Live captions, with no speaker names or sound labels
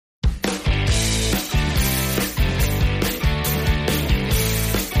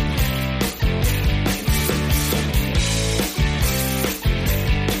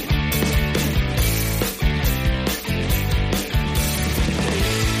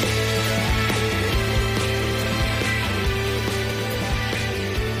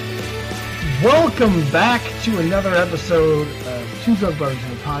Welcome back to another episode of Two Drug Brothers in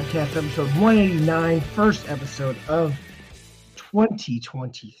the Podcast, episode 189, first episode of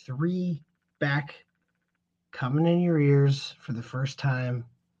 2023. Back, coming in your ears for the first time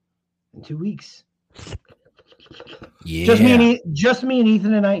in 2 weeks. Yeah. Just me and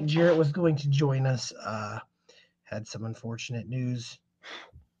Ethan tonight. Jarrett was going to join us. Had some unfortunate news.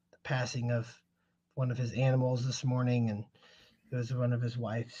 The passing of one of his animals this morning, and it was one of his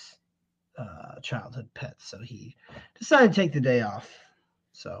wife's childhood pets, so he decided to take the day off.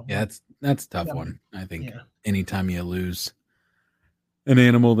 So yeah, that's a tough one. I think anytime you lose an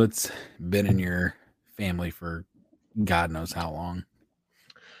animal that's been in your family for God knows how long.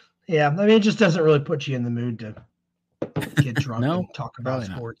 Yeah, I mean, it just doesn't really put you in the mood to get drunk No, and talk about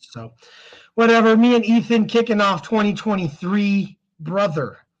sports. Not. So whatever, me and Ethan kicking off 2023.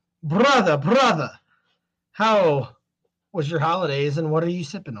 Brother, how was your holidays and what are you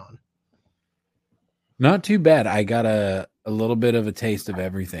sipping on? Not too bad. I got a little bit of a taste of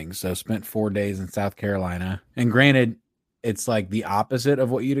everything. So spent 4 days in South Carolina. And granted, it's like the opposite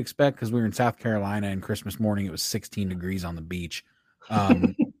of what you'd expect because we were in South Carolina and Christmas morning it was 16 degrees on the beach.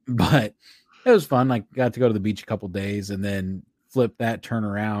 But it was fun. Like got to go to the beach a couple days and then flip that turn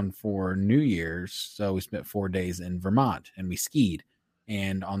around for New Year's. So we spent 4 days in Vermont and we skied.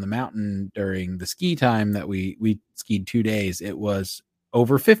 And on the mountain during the ski time that we skied 2 days, it was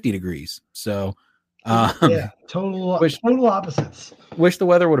over 50 degrees. So total opposites. Wish the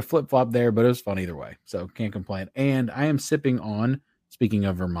weather would have flip-flopped there, but it was fun either way. So can't complain. And I am sipping on, speaking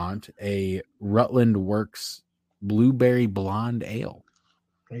of Vermont, a Rutland Works Blueberry Blonde Ale.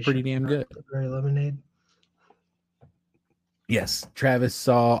 Pretty damn good. Blueberry lemonade. Yes, Travis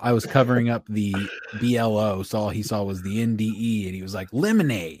saw I was covering up the BLO, so all he saw was the NDE, and he was like,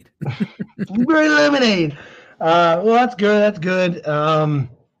 lemonade. Blueberry lemonade. Well, that's good. That's good.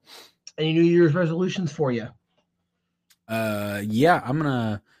 Any New Year's resolutions for you? Yeah,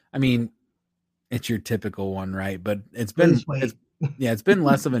 I mean, it's your typical one, right? But it's been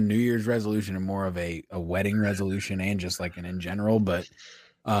less of a New Year's resolution and more of a wedding resolution and just like an in general. But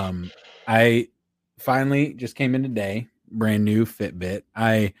I finally just came in today, brand new Fitbit.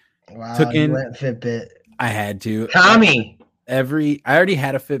 I took in Fitbit. I had to. Tommy. I already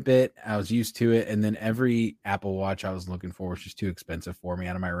had a Fitbit. I was used to it. And then every Apple Watch I was looking for was just too expensive for me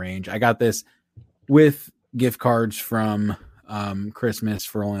out of my range. I got this with gift cards from Christmas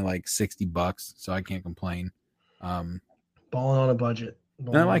for only like $60. So I can't complain. Balling on a budget.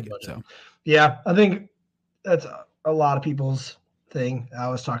 I like it. So yeah, I think that's a lot of people's thing. I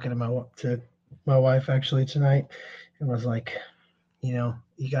was talking to my wife actually tonight and was like, you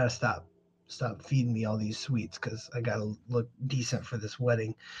got to stop feeding me all these sweets because I got to look decent for this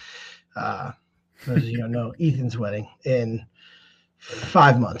wedding. As you don't know, Ethan's wedding in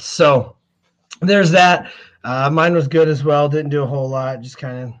 5 months. So there's that. Mine was good as well. Didn't do a whole lot. Just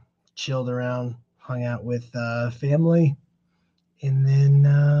kind of chilled around, hung out with family. And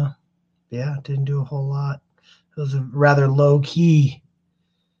then, didn't do a whole lot. It was a rather low-key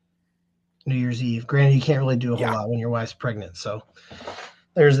New Year's Eve. Granted, you can't really do a whole lot when your wife's pregnant. So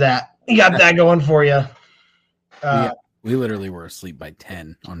there's that. You got that going for you. We literally were asleep by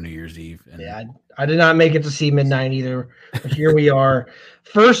 10 on New Year's Eve. And I did not make it to see midnight either. But here we are.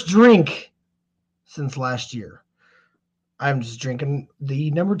 First drink since last year. I'm just drinking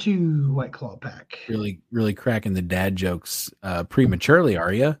the number 2 White Claw pack. Really, really cracking the dad jokes prematurely,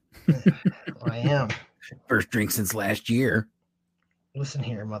 are you? I am. First drink since last year. Listen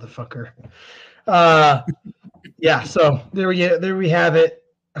here, motherfucker. So there we have it.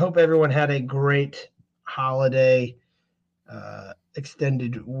 I hope everyone had a great holiday,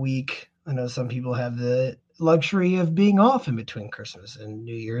 extended week. I know some people have the luxury of being off in between Christmas and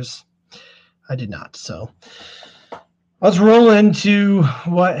New Year's. I did not. So let's roll into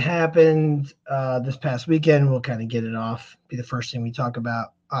what happened this past weekend. We'll kind of get it off. Be the first thing we talk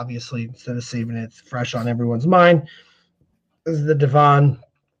about, obviously, instead of saving it fresh on everyone's mind. This is the Devon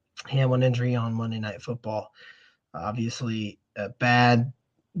Hamlin injury on Monday Night Football. Obviously, a bad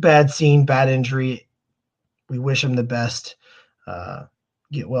scene, bad injury. We wish him the best.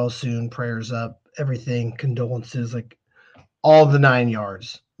 Get well soon. Prayers up. Everything. Condolences. Like all the 9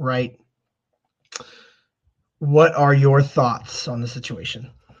 yards, right? What are your thoughts on the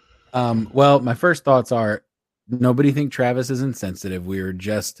situation? Well, my first thoughts are nobody think Travis is insensitive. We were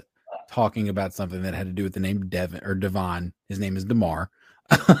just talking about something that had to do with the name Devon. His name is DeMar.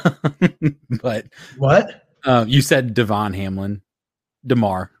 But what? You said Devon Hamlin.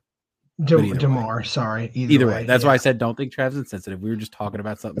 DeMar. DeMar, sorry. Either way. That's why I said don't think Travis is insensitive. We were just talking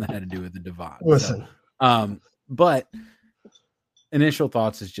about something that had to do with the Devon. Listen. But initial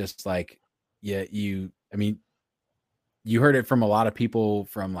thoughts is just like yeah, I mean, you heard it from a lot of people,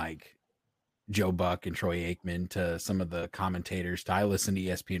 from like Joe Buck and Troy Aikman to some of the commentators. I listened to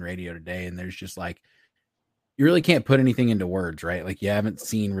ESPN radio today, and there's just like, you really can't put anything into words, right? Like, you haven't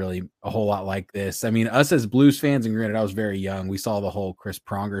seen really a whole lot like this. I mean, us as Blues fans, and granted, I was very young, we saw the whole Chris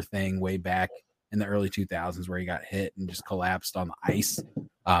Pronger thing way back in the early 2000s where he got hit and just collapsed on the ice.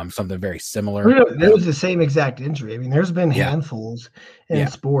 Something very similar. It was the same exact injury. I mean, there's been handfuls in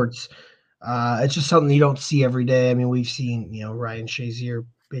sports. It's just something you don't see every day. I mean, we've seen, Ryan Shazier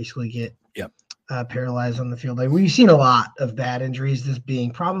basically get paralyzed on the field. Like, we've seen a lot of bad injuries, this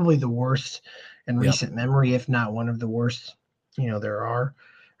being probably the worst in recent memory, if not one of the worst, there are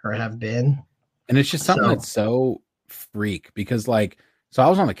or have been. And it's just something that's so freak, because like, so I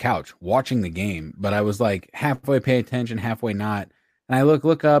was on the couch watching the game, but I was like halfway paying attention, halfway not. And I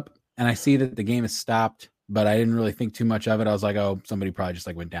look up and I see that the game is stopped, but I didn't really think too much of it. I was like, oh, somebody probably just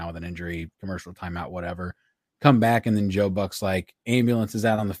like went down with an injury, commercial timeout, whatever. Come back, and then Joe Buck's like, ambulance is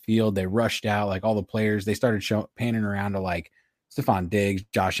out on the field. They rushed out, like all the players. They started panning around to like Stephon Diggs,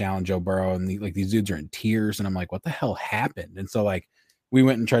 Josh Allen, Joe Burrow, and these dudes are in tears. And I'm like, what the hell happened? And so like we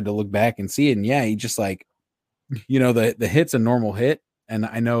went and tried to look back and see it. And yeah, he just like, the hit's a normal hit. And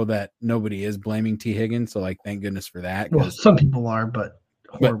I know that nobody is blaming T. Higgins, so like, thank goodness for that. Well, some people are, but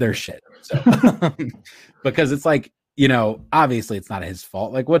they're shit. So because it's like, obviously it's not his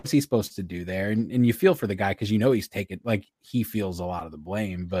fault. Like, what's he supposed to do there? And you feel for the guy, because he's taken, like, he feels a lot of the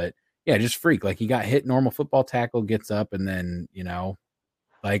blame. But yeah, just freak. Like, he got hit, normal football tackle, gets up, and then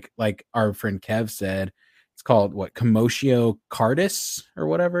like our friend Kev said, it's called what, commotio cordis or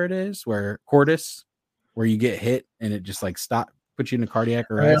whatever it is, where you get hit and it just like put you in a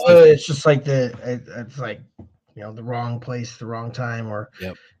cardiac arrest. It's just like it's like, the wrong place, the wrong time, or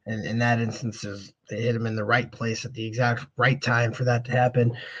and in that instance, they hit him in the right place at the exact right time for that to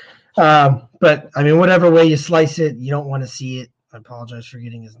happen. But I mean, whatever way you slice it, you don't want to see it. I apologize for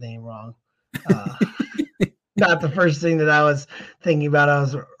getting his name wrong. Not the first thing that I was thinking about. I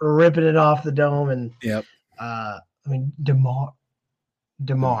was ripping it off the dome, and I mean, Damar,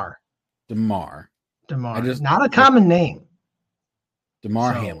 not a common name.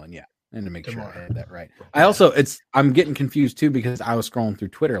 Damar Hamlin, yeah. And to make sure I had that right. I'm getting confused too, because I was scrolling through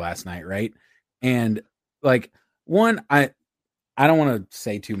Twitter last night, right? And like, I don't want to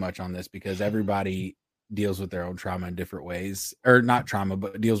say too much on this, because everybody deals with their own trauma in different ways, or not trauma,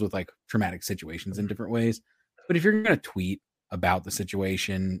 but deals with like traumatic situations in different ways. But if you're going to tweet about the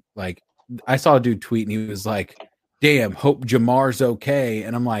situation, like, I saw a dude tweet and he was like, damn, hope Jamar's okay.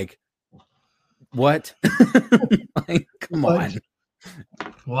 And I'm like, what? Like, come on.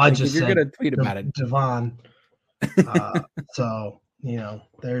 Well, I just you're gonna tweet about it, Devon. So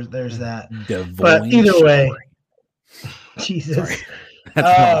there's that. But either way, Jesus, that's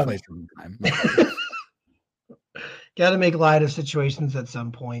the wrong place from time. Got to make light of situations at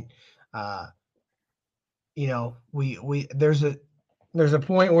some point. We there's a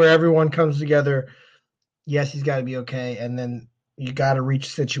point where everyone comes together. Yes, he's got to be okay, and then you got to reach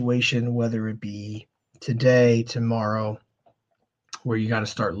a situation, whether it be today, tomorrow, where you got to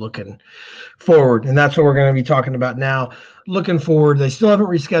start looking forward. And that's what we're going to be talking about now. Looking forward. They still haven't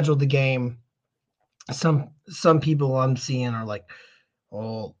rescheduled the game. Some people I'm seeing are like,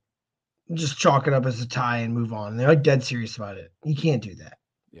 well, just chalk it up as a tie and move on. And they're like dead serious about it. You can't do that.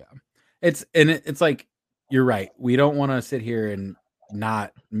 Yeah. It's like, you're right. We don't want to sit here and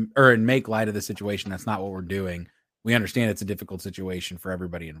make light of the situation. That's not what we're doing. We understand it's a difficult situation for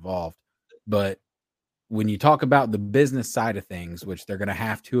everybody involved, but when you talk about the business side of things, which they're going to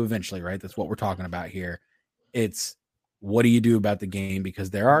have to eventually, right? That's what we're talking about here. It's, what do you do about the game?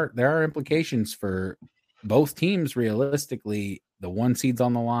 Because there are implications for both teams. Realistically, the 1 seed's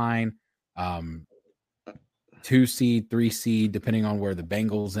on the line, 2 seed, 3 seed, depending on where the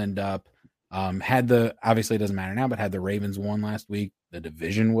Bengals end up. Obviously it doesn't matter now, but had the Ravens won last week, the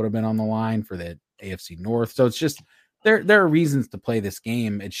division would have been on the line for the AFC North. So it's just, there are reasons to play this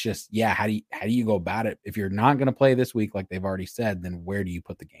game. It's just, how do you go about it? If you're not going to play this week, like they've already said, then where do you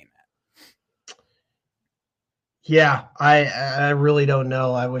put the game at? Yeah, I really don't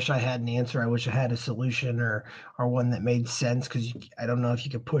know. I wish I had an answer. I wish I had a solution or one that made sense, because I don't know if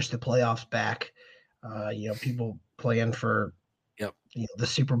you could push the playoffs back. People playing for the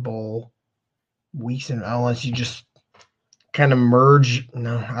Super Bowl weeks, and unless you just kind of merge.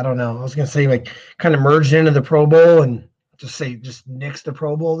 No, I don't know. I was going to say like kind of merge into the Pro Bowl and just nix the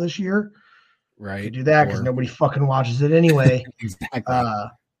Pro Bowl this year. Right. You do that because nobody fucking watches it anyway. Exactly.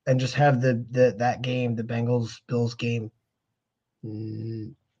 And just have that game, the Bengals-Bills game,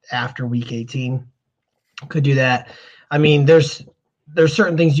 after Week 18. Could do that. I mean, there's there's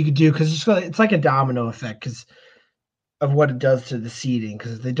certain things you could do because it's like a domino effect because of what it does to the seeding.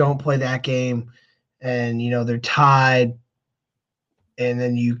 Because if they don't play that game, and they're tied, and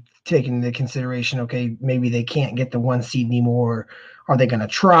then you take into consideration, okay, maybe they can't get the 1 seed anymore. Are they going to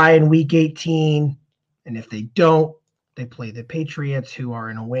try in week 18? And if they don't, they play the Patriots, who are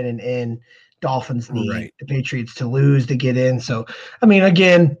in a win and in. Dolphins need the Patriots to lose to get in. So, I mean,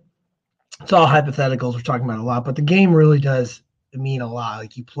 again, it's all hypotheticals. We're talking about a lot, but the game really does mean a lot.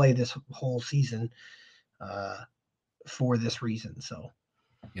 Like, you play this whole season for this reason. So,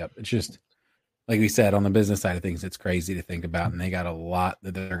 yep, it's just like we said, on the business side of things, it's crazy to think about, and they got a lot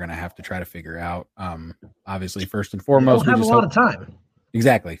that they're going to have to try to figure out. Obviously, first and foremost, we have a lot of time.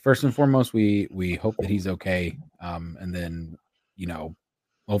 Exactly. First and foremost, we hope that he's okay, and then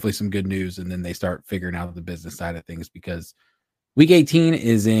hopefully some good news, and then they start figuring out the business side of things, because week 18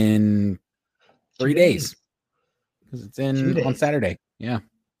 is in 3 days, because it's on Saturday. Yeah.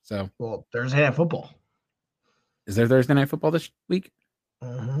 So, well, Thursday night football. Is there Thursday night football this week?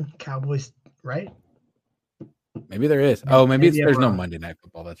 Cowboys, right? Maybe there is. Oh, maybe there's no Monday night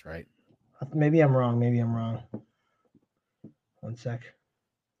football. That's right. Maybe I'm wrong. 1 sec.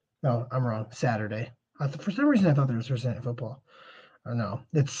 No, I'm wrong. Saturday. For some reason, I thought there was Thursday night football. Oh, no,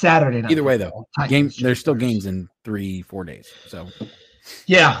 it's Saturday night. Either way, though, there's still games in 3-4 days. So,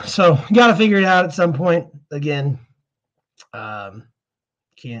 yeah. So you got to figure it out at some point. Again,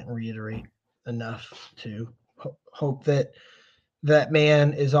 can't reiterate enough to hope that that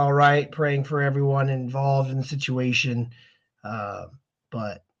man is all right. Praying for everyone involved in the situation,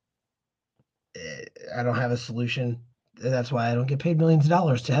 but I don't have a solution. That's why I don't get paid millions of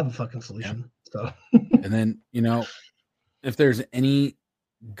dollars to have a fucking solution. Yeah. So, and then if there's any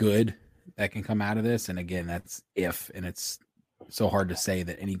good that can come out of this, and again, that's and it's so hard to say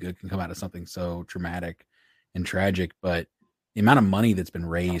that any good can come out of something so traumatic and tragic, but the amount of money that's been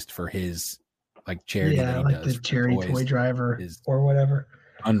raised for his charity, that he does, the charity toy driver or whatever,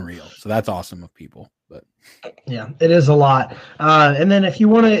 unreal. So that's awesome of people. But yeah, it is a lot. And then if you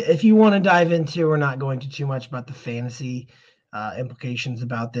want to dive into, we're not going to too much about the fantasy implications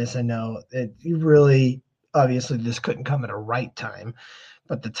about this. I know you really, obviously this couldn't come at a right time,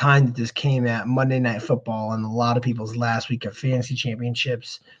 but the time that this came at, Monday Night Football, and a lot of people's last week of fantasy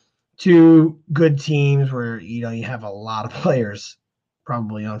championships, 2 good teams where you have a lot of players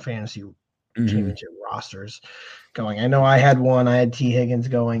probably on fantasy championship rosters going. I know I had one. I had T. Higgins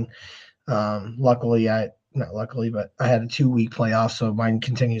going. Luckily, not luckily, but I had a 2-week playoff, so mine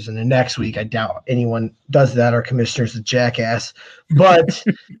continues in the next week. I doubt anyone does that. Our commissioner's a jackass, but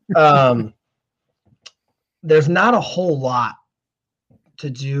there's not a whole lot to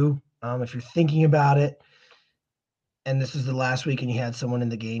do if you're thinking about it. And this is the last week, and you had someone in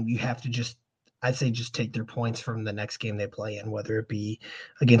the game. You have to I'd say just take their points from the next game they play in, whether it be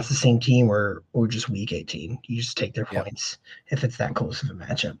against the same team or just week 18. You just take their points if it's that close of a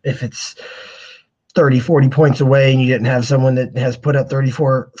matchup. If it's 30, 40 points away and you didn't have someone that has put up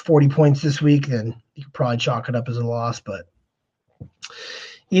 34, 40 points this week, then you could probably chalk it up as a loss. But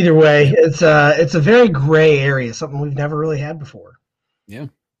either way, it's a very gray area, something we've never really had before. Yeah.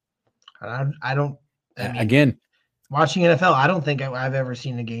 Again, watching NFL, I don't think I've ever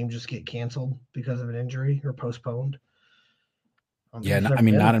seen a game just get canceled because of an injury or postponed.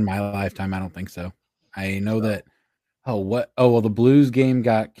 Not in my lifetime. I don't think so. I know that. The Blues game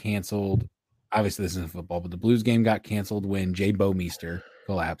got canceled. Obviously, this isn't football, but the Blues game got canceled when Jay Bouwmeester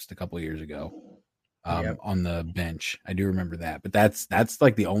collapsed a couple of years ago on the bench. I do remember that. But that's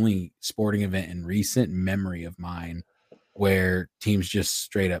like the only sporting event in recent memory of mine where teams just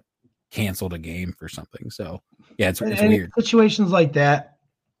straight up canceled a game for something. So yeah, it's weird. Situations like that,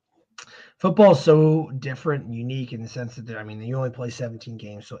 football is so different and unique in the sense that you only play 17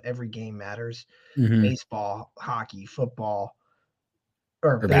 games, so every game matters. Baseball, hockey, football,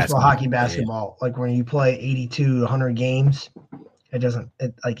 or baseball, basketball, hockey, basketball. Yeah. Like when you play 82 to 100 games,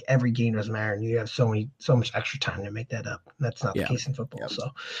 every game doesn't matter, and you have so much extra time to make that up. That's not the case in football. Yep. So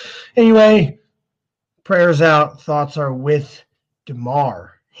anyway, prayers out. Thoughts are with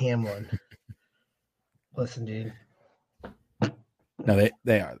DeMar Hamlin. Listen, dude. No,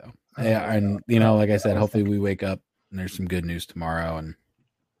 they are though. They are, and like I said, hopefully we wake up and there's some good news tomorrow. And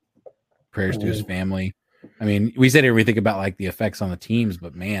prayers to his family. I mean, we said here we think about the effects on the teams,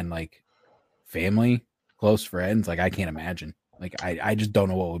 but man, family, close friends, I can't imagine. I just don't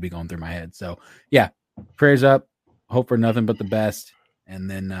know what would be going through my head. So yeah, prayers up. Hope for nothing but the best,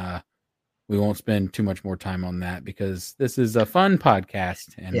 and then we won't spend too much more time on that because this is a fun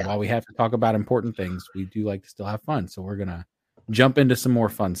podcast. And while we have to talk about important things, we do like to still have fun. So we're going to jump into some more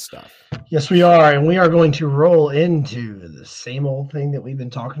fun stuff. Yes, we are. And we are going to roll into the same old thing that we've been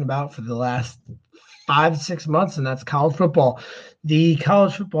talking about for the last 5-6 months, and that's college football. The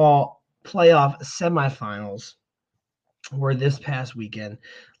college football playoff semifinals were this past weekend.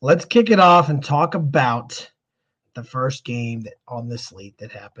 Let's kick it off and talk about the first game on this slate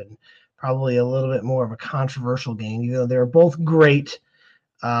that happened. Probably a little bit more of a controversial game, even though they're both great.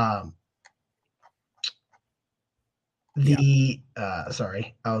 Sorry,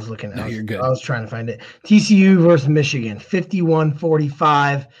 I was looking. No, you're good. I was trying to find it. TCU versus Michigan,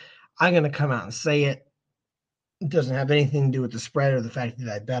 51-45. I'm going to come out and say it. It doesn't have anything to do with the spread or the fact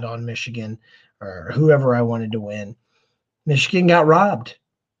that I bet on Michigan or whoever I wanted to win. Michigan got robbed.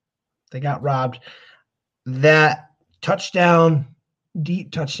 They got robbed. That touchdown,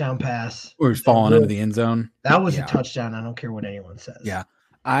 deep touchdown pass. Or he's falling into the end zone. That was a touchdown. I don't care what anyone says. Yeah.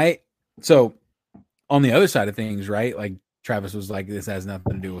 So on the other side of things, right? Like Travis was like, this has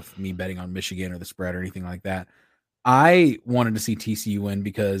nothing to do with me betting on Michigan or the spread or anything like that. I wanted to see TCU win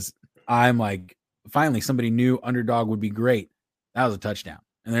because I'm like, finally, somebody new underdog would be great. That was a touchdown.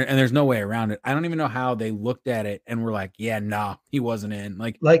 And there's no way around it. I don't even know how they looked at it and were like, yeah, nah, he wasn't in.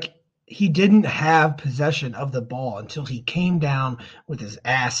 Like he didn't have possession of the ball until he came down with his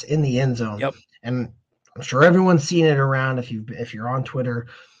ass in the end zone. Yep. And I'm sure everyone's seen it around if you're on Twitter,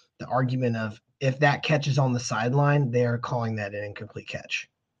 the argument of if that catch is on the sideline, they are calling that an incomplete catch.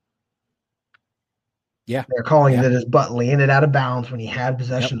 Yeah. They're calling that his butt landed out of bounds when he had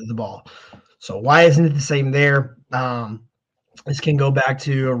possession of the ball. So why isn't it the same there? This can go back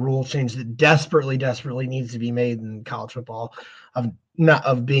to a rule change that desperately needs to be made in college football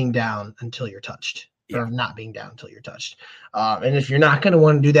of being down until you're touched, or not being down until you're touched. And if you're not going to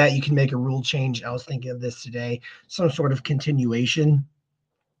want to do that, you can make a rule change. I was thinking of this today, some sort of continuation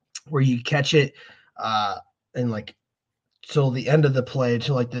where you catch it and like till the end of the play,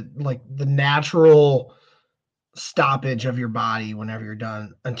 to like the natural stoppage of your body whenever you're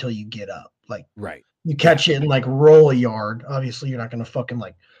done until you get up. Like right. You catch it and like roll a yard. Obviously, you're not going to fucking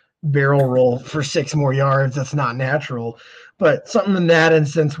like barrel roll for 6 more yards. That's not natural. But something in that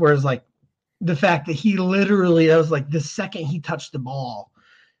instance where it's like the fact that he literally, that was like the second he touched the ball,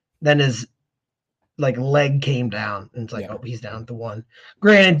 then his like leg came down and it's like, oh, he's down to 1.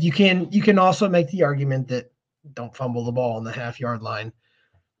 Granted, you can also make the argument that don't fumble the ball on the half-yard line.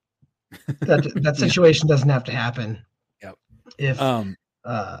 That situation doesn't have to happen. Yep. If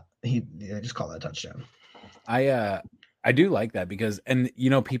he just call that a touchdown. I do like that because, and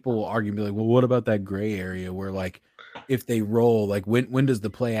people will argue and be like, well, what about that gray area where like if they roll, like when does the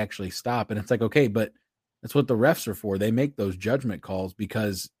play actually stop? And it's like, okay, but that's what the refs are for. They make those judgment calls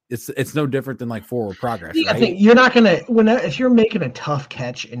because it's no different than like forward progress. Yeah, right? I think you're not gonna if you're making a tough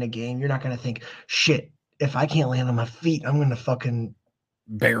catch in a game, you're not gonna think, shit, if I can't land on my feet, I'm gonna fucking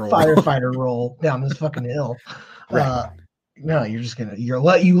barrel firefighter roll down this fucking hill. Right. No, you're just gonna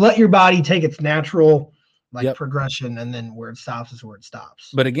let your body take its natural progression, and then where it stops is where it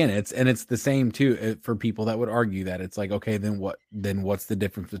stops. But again, it's the same too for people that would argue that it's like, okay, then what's the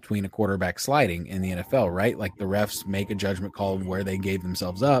difference between a quarterback sliding in the NFL, right? Like the refs make a judgment call of where they gave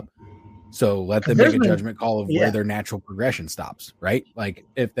themselves up, so let them make a judgment call of where their natural progression stops, right? Like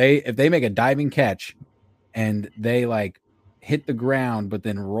if they make a diving catch and they like hit the ground but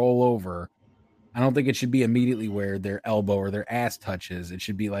then roll over, I don't think it should be immediately where their elbow or their ass touches. It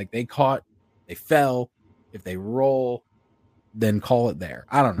should be like they fell. If they roll, then call it there.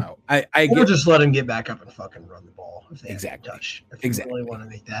 I don't know. Or just let him get back up and fucking run the ball if they exactly touch. If you really want to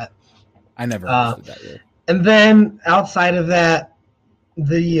make that. I never understood that rule. And then outside of that,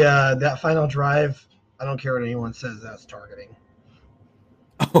 that final drive, I don't care what anyone says, that's targeting.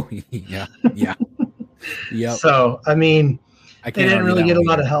 Oh yeah. Yeah. So I mean, they didn't really get a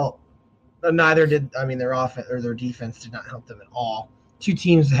lot of help. Neither did their offense or their defense did not help them at all. Two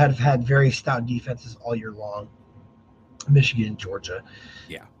teams that have had very stout defenses all year long, Michigan and Georgia.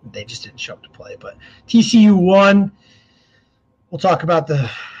 Yeah, they just didn't show up to play. But TCU won. We'll talk about the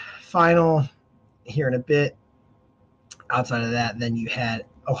final here in a bit. Outside of that, then you had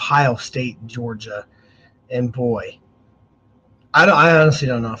Ohio State, Georgia, and boy, I honestly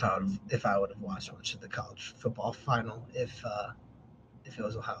don't know if I would have watched much of the college football final if it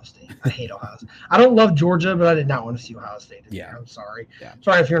was Ohio State. I hate Ohio State. I don't love Georgia, but I did not want to see Ohio State. I'm sorry. Yeah.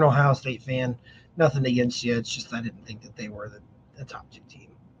 Sorry if you're an Ohio State fan. Nothing against you. It's just I didn't think that they were the top 2 team.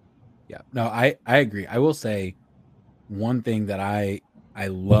 Yeah. No, I agree. I will say one thing that I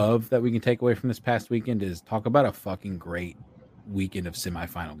love that we can take away from this past weekend is talk about a fucking great weekend of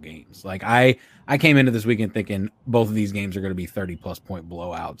semifinal games. Like I came into this weekend thinking both of these games are going to be 30+ point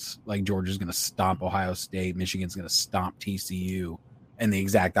blowouts. Like Georgia's going to stomp Ohio State, Michigan's going to stomp TCU, and the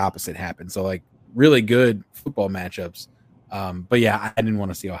exact opposite happened. So like really good football matchups. But yeah, I didn't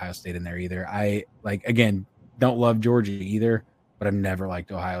want to see Ohio State in there either. I like, again, don't love Georgia either, but I've never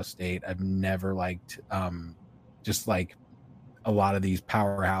liked Ohio State. I've never liked just like a lot of these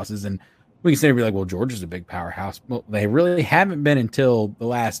powerhouses. And we can say, be like, well, Georgia's a big powerhouse. Well, they really haven't been until the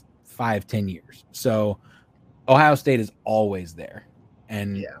last 5-10 years. So Ohio State is always there.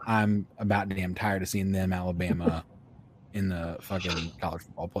 And I'm about damn tired of seeing them, Alabama, in the fucking college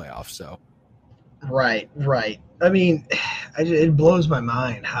football playoffs. So Right. I mean, it blows my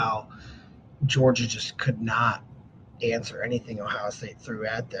mind how Georgia just could not answer anything Ohio State threw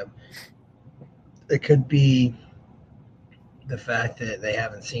at them. It could be the fact that they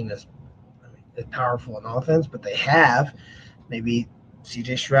haven't seen as powerful an offense, but they have. Maybe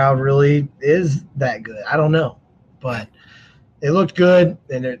CJ Stroud really is that good. I don't know, but they looked good,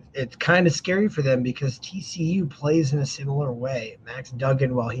 and it's kind of scary for them because TCU plays in a similar way. Max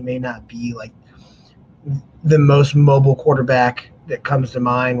Duggan, while he may not be like the most mobile quarterback that comes to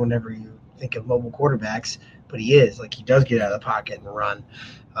mind whenever you think of mobile quarterbacks, but he is. Like, he does get out of the pocket and run.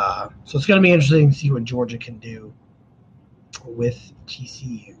 So it's going to be interesting to see what Georgia can do with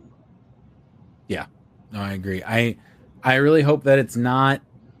TCU. Yeah, no, I agree. I really hope that it's not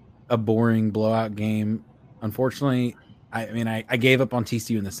a boring blowout game. Unfortunately, I gave up on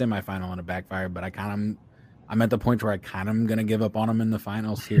TCU in the semifinal and it backfired, but I'm at the point where I kind of am going to give up on them in the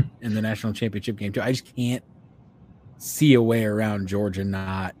finals here in the national championship game too. I just can't see a way around Georgia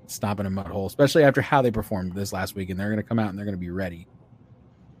not stopping a mud hole, especially after how they performed this last week. And they're going to come out and they're going to be ready.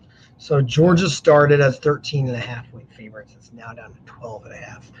 So Georgia started as 13.5-point favorites. It's now down to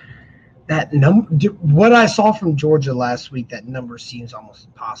 12.5. That number, what I saw from Georgia last week, that number seems almost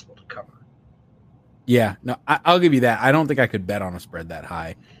impossible to cover. Yeah, no, I'll give you that. I don't think I could bet on a spread that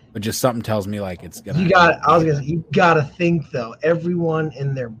high, but just something tells me like it's gonna. You got to think though. Everyone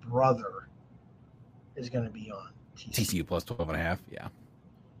and their brother is going to be on TCU plus 12.5. Yeah,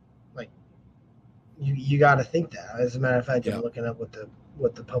 like you got to think that. As a matter of fact, I'm looking up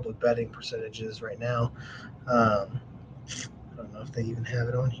what the public betting percentage is right now. I don't know if they even have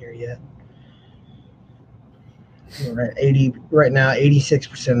it on here yet. We're at 80 right now.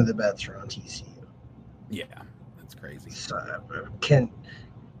 86% of the bets are on TCU. Yeah, that's crazy. So,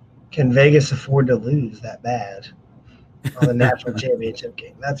 can Vegas afford to lose that bad on the national championship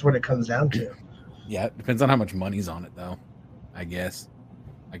game? That's what it comes down to. Yeah, it depends on how much money's on it, though. I guess.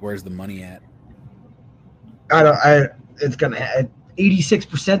 Like, where's the money at? It's gonna have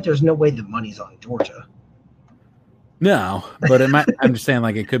 86%. There's no way the money's on Georgia. No, but it might. I'm just saying,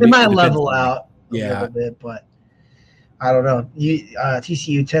 like, it could. It might level out a little bit, but I don't know.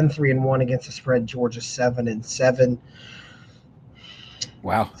 TCU 10-3-1 against the spread. Georgia 7-7.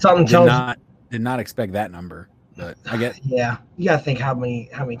 Wow, something did not expect that number, but I get. Yeah, you gotta think how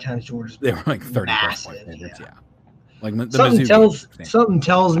many times Georgia's they were like 30 point favorites. Yeah, like something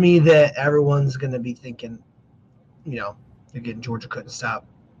tells me that everyone's gonna be thinking, again, Georgia couldn't stop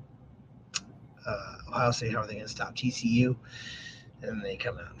Ohio State. How are they gonna stop TCU? And they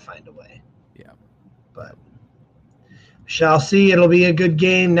come out and find a way. Yeah, but. Shall see. It'll be a good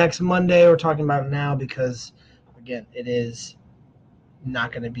game next Monday. We're talking about it now because, again, it is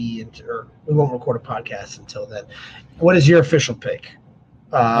not going to be or we won't record a podcast until then. What is your official pick?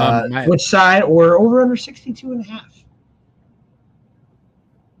 Which side? Or over under 62.5?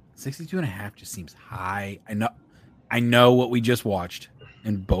 62.5 just seems high. I know what we just watched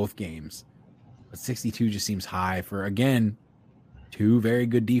in both games, but 62 just seems high for, again, two very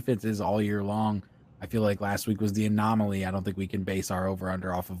good defenses all year long. I feel like last week was the anomaly. I don't think we can base our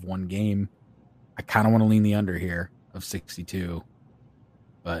over-under off of one game. I kind of want to lean the under here of 62.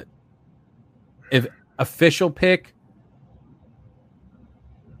 But if official pick,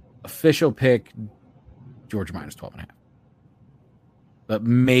 Georgia minus 12.5. But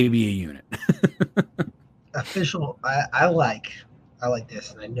maybe a unit. Official, I like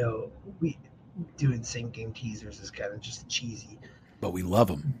this, and I know we doing same game teasers is kind of just cheesy. But we love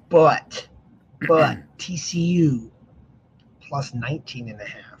them. But TCU plus 19.5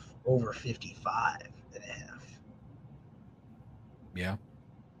 over 55.5. Yeah.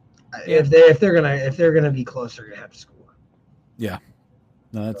 If they're gonna be close, they're gonna have to score. Yeah.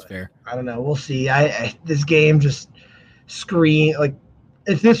 No, that's fair. I don't know. We'll see. This game just scream like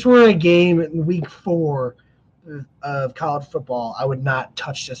if this were a game in week 4 of college football, I would not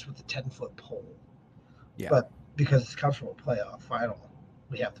touch this with a 10-foot pole. Yeah. But because it's college football playoff final,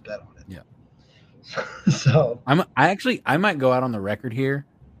 we have to bet on it. Yeah. So I might go out on the record here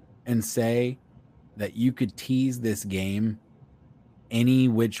and say that you could tease this game any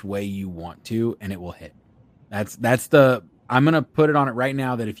which way you want to, and it will hit. I'm gonna put it on it right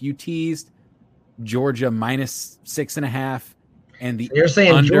now that if you teased Georgia minus 6.5 and the you're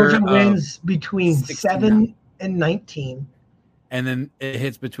saying under Georgia wins between 69. 7 and 19, and then it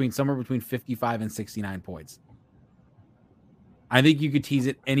hits somewhere between 55 and 69 points. I think you could tease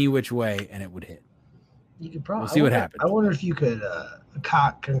it any which way and it would hit. You could probably see what happens. I wonder if you could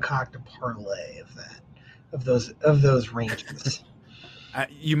concoct a parlay of that, of those ranges.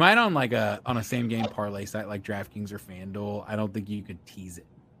 You might on a same game parlay site like DraftKings or FanDuel. I don't think you could tease it.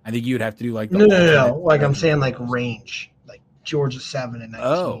 I think you would have to do like no. Like I'm saying, like range, like Georgia 7 and 19.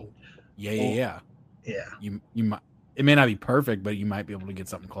 Oh, yeah. You might. It may not be perfect, but you might be able to get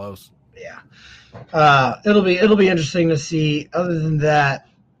something close. Yeah. It'll be interesting to see. Other than that,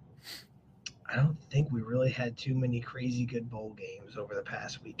 I don't think we really had too many crazy good bowl games over the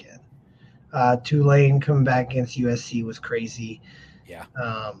past weekend. Tulane coming back against USC was crazy. Yeah.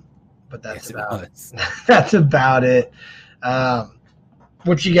 But that's that's about it.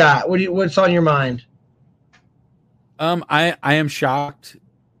 What you got? What's on your mind? I am shocked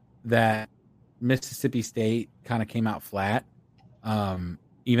that Mississippi State kind of came out flat.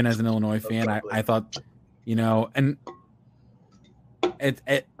 Even as an Illinois fan, I thought, and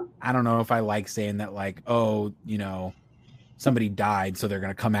it I don't know if I like saying that, like, oh, somebody died, so they're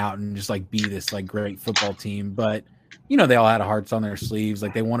going to come out and just like be this like great football team. But, they all had hearts on their sleeves.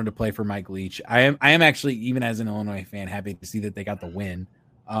 Like they wanted to play for Mike Leach. I am actually, even as an Illinois fan, happy to see that they got the win.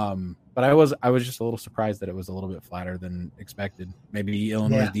 But I was just a little surprised that it was a little bit flatter than expected. Maybe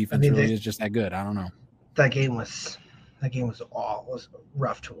Illinois' defense really is just that good. I don't know. That game was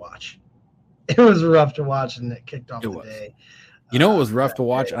rough to watch. It was rough to watch, and it kicked off the day. It was rough to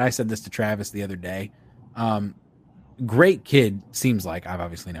watch. And I said this to Travis the other day. Great kid, seems like. I've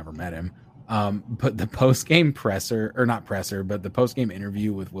obviously never met him. But the post-game but the post-game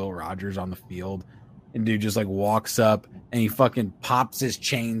interview with Will Rogers on the field, and dude just like walks up and he fucking pops his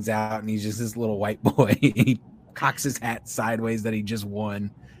chains out, and he's just this little white boy. He cocks his hat sideways that he just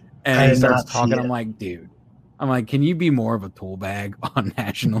won, and he starts talking. I'm like, dude, can you be more of a tool bag on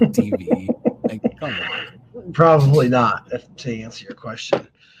national TV? Like, come on. Probably not, to answer your question.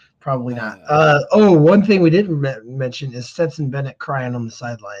 Probably not. One thing we didn't mention is Stetson Bennett crying on the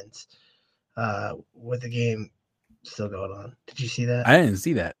sidelines with the game still going on. Did you see that? I didn't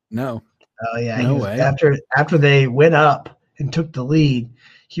see that. No. Oh yeah. No way. After they went up and took the lead,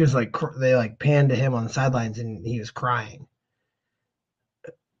 he was like, they like panned to him on the sidelines and he was crying.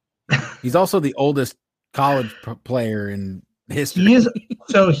 He's also the oldest college player in history.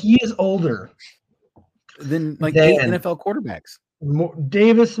 He is older than like 8 NFL quarterbacks.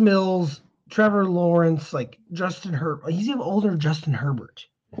 Davis Mills, Trevor Lawrence, like Justin Herbert. He's even older than Justin Herbert.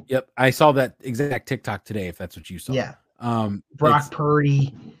 Yep, I saw that exact TikTok today. If that's what you saw, yeah. Brock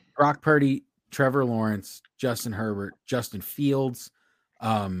Purdy, Trevor Lawrence, Justin Herbert, Justin Fields,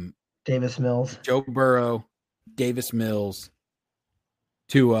 Davis Mills, Joe Burrow, Davis Mills,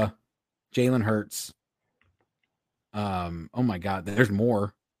 Tua, Jalen Hurts. Oh my God, there's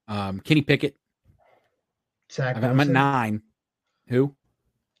more. Kenny Pickett. I'm at 9. Who?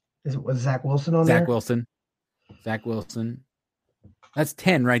 Was Zach Wilson on there? Zach Wilson. That's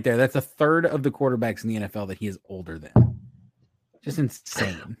 10 right there. That's a third of the quarterbacks in the NFL that he is older than. Just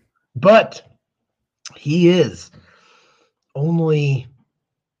insane. But he is only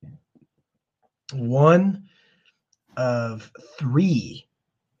one of 3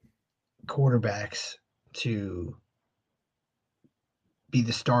 quarterbacks to be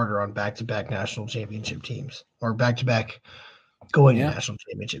the starter on back-to-back national championship teams, or back-to-back going to national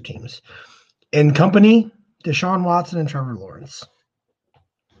championship teams. In company, Deshaun Watson and Trevor Lawrence.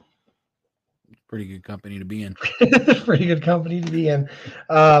 Pretty good company to be in. Pretty good company to be in.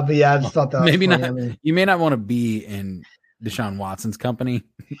 But yeah, I just thought that maybe was not. funny. You may not want to be in Deshaun Watson's company,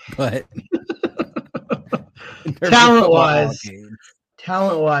 but talent-wise,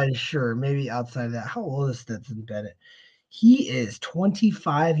 sure. Maybe outside of that. How old is Stetson Bennett? He is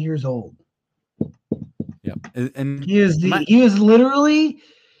 25 years old. Yep, and he is literally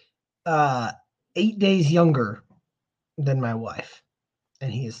 8 days younger than my wife,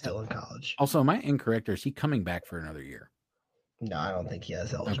 and he is still in college. Also, am I incorrect, or is he coming back for another year? No, I don't think he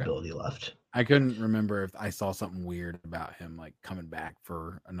has eligibility left. I couldn't remember if I saw something weird about him, like coming back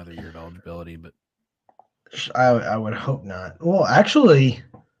for another year of eligibility, but I would hope not. Well, actually,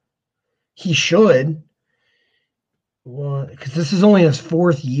 he should. Well, because this is only his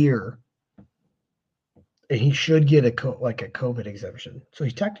 4th year, and he should get a COVID exemption, so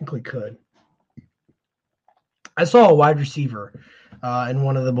he technically could. I saw a wide receiver in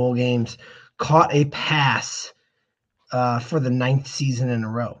one of the bowl games caught a pass for the 9th season in a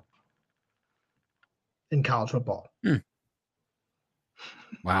row in college football.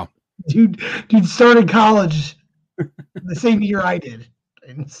 Wow. Dude started college the same year I did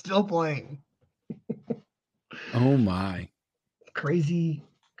and still playing. Oh my. Crazy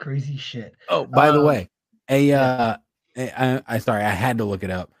shit. Oh, by the way, I had to look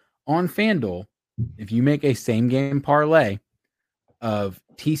it up. On FanDuel, if you make a same game parlay of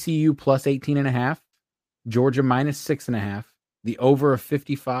TCU plus 18.5, Georgia minus 6.5, the over of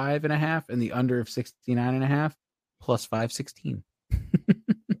 55.5, and the under of 69.5, plus 516.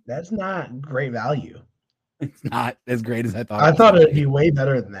 That's not great value. It's not as great as I thought. I thought it'd be way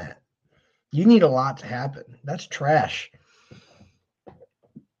better than that. You need a lot to happen. That's trash.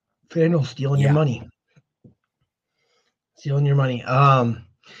 FanDuel stealing your money. Stealing your money.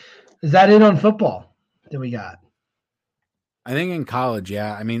 Is that it on football that we got? I think in college,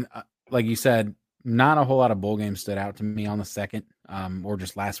 yeah. I mean, like you said, not a whole lot of bowl games stood out to me on the 2nd, or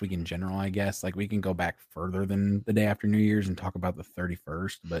just last week in general, I guess. Like, we can go back further than the day after New Year's and talk about the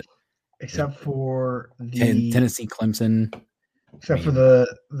 31st, but except for the Tennessee Clemson. Except for the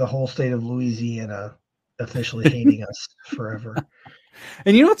whole state of Louisiana officially hating us forever.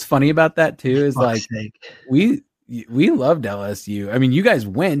 And you know what's funny about that too is Fuck's sake. we loved LSU. I mean, you guys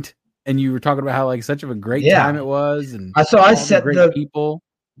went and you were talking about how like such of a great time it was, and I set the people.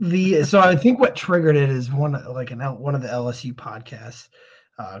 So I think what triggered it is one of the LSU podcasts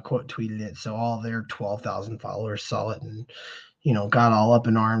quote tweeted it. So all their 12,000 followers saw it and got all up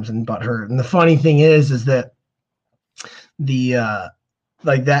in arms and butthurt. And the funny thing is that the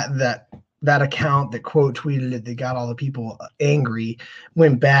that account that quote tweeted it, that got all the people angry,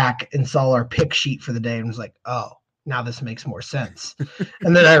 went back and saw our pick sheet for the day and was like, oh, now this makes more sense.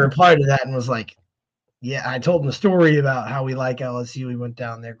 And then I replied to that and was like, yeah, I told him the story about how we like LSU. We went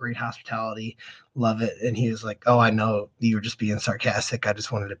down there, great hospitality, love it. And he was like, oh, I know you were just being sarcastic. I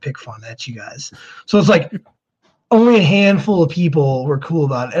just wanted to pick fun at you guys. So it's like only a handful of people were cool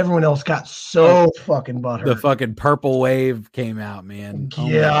about it. Everyone else got so fucking butthurt. The fucking purple wave came out, man.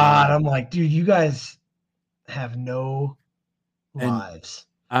 God, I'm like, dude, you guys have no lives.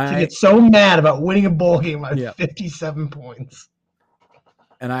 To get so mad about winning a bowl game by 57 points.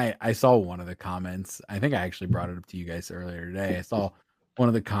 And I saw one of the comments. I think I actually brought it up to you guys earlier today. I saw one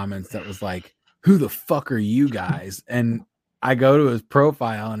of the comments that was like, who the fuck are you guys? And I go to his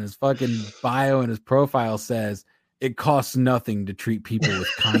profile and his fucking bio and his profile says, it costs nothing to treat people with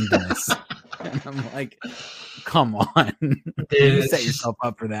kindness. And I'm like, come on. You set yourself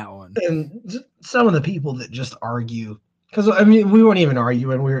up for that one. And some of the people that just argue, because I mean, we weren't even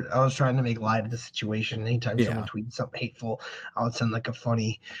arguing. I was trying to make light of the situation. Anytime someone tweeted something hateful, I would send like a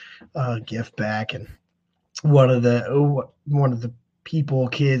funny gift back. And one of the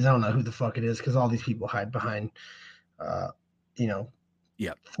kids, I don't know who the fuck it is, because all these people hide behind,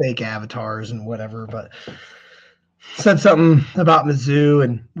 fake avatars and whatever. But said something about Mizzou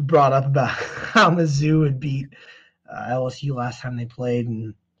and brought up about how Mizzou had beat LSU last time they played,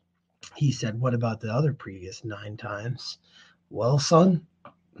 and he said, what about the other previous 9 times? Well, son,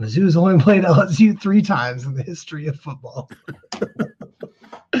 Mizzou's only played LSU 3 times in the history of football.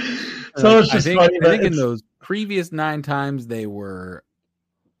 So it's just funny. I think in those previous 9 times they were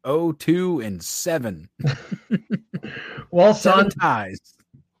 0-2-7. Well, son, 7 ties.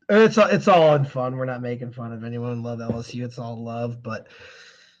 It's all in fun. We're not making fun of anyone. Love LSU. It's all love, but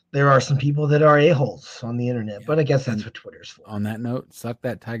there are some people that are a-holes on the internet. Yeah. But I guess that's what Twitter's for. On that note, suck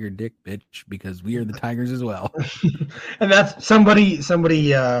that tiger dick, bitch, because we are the Tigers as well. And that's somebody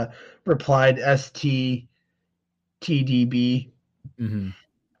replied STTDB,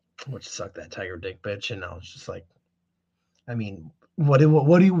 which suck that tiger dick, bitch. And I was just like, I mean, what do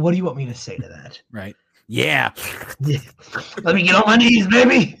you want me to say to that? Right. Yeah. Let me get on my knees,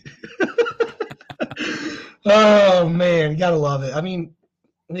 baby. Oh man, you gotta love it. I mean,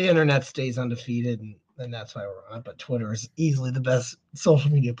 the internet stays undefeated, and that's why we're on it. But Twitter is easily the best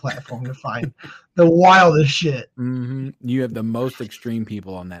social media platform to find the wildest shit. Mm-hmm. You have the most extreme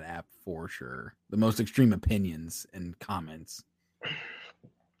people on that app for sure. The most extreme opinions and comments.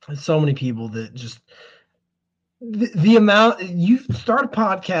 There's so many people that just the amount you start a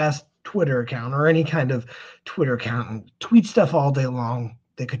podcast Twitter account or any kind of Twitter account and tweet stuff all day long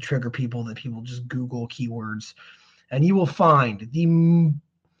that could trigger people, that people just Google keywords, and you will find the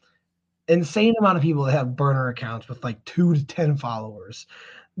insane amount of people that have burner accounts with like 2 to 10 followers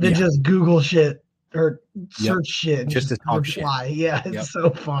that just Google shit or search shit just to talk reply. Shit. Yeah, it's so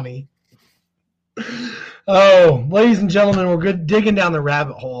funny. Oh, ladies and gentlemen, we're digging down the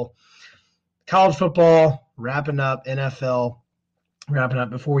rabbit hole. College football wrapping up NFL, wrapping up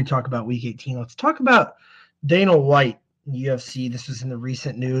before we talk about Week 18. Let's talk about Dana White, UFC. This was in the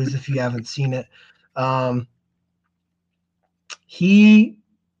recent news. If you haven't seen it, he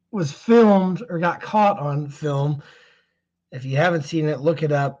was filmed or got caught on film. If you haven't seen it, look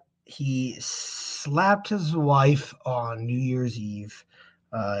it up. He slapped his wife on New Year's Eve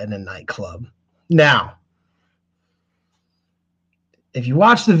in a nightclub. Now, if you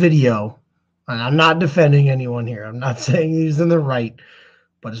watch the video, and I'm not defending anyone here, I'm not saying he's in the right,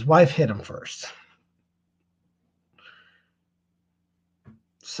 but his wife hit him first.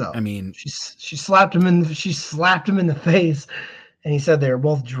 So I mean, she slapped him in the face, and he said they were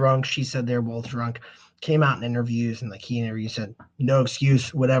both drunk. She said they were both drunk. Came out in interviews, and the key interview said, "No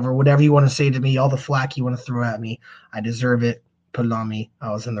excuse, whatever you want to say to me, all the flack you want to throw at me, I deserve it. Put it on me.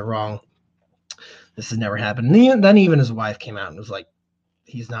 I was in the wrong. This has never happened." And then even his wife came out and was like,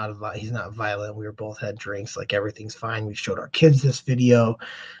 He's not violent. We were both had drinks. Like, everything's fine. We showed our kids this video.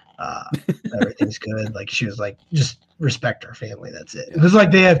 Everything's good. Like, she was like, just respect our family. That's it. It was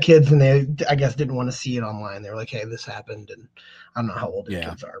like they have kids and they, I guess, didn't want to see it online. They were like, hey, this happened. And I don't know how old his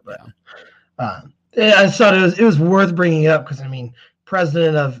kids are, but I thought it was worth bringing up because, I mean,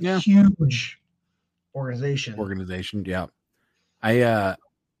 president of huge organization. Yeah.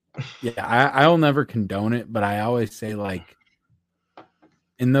 I'll never condone it, but I always say, like,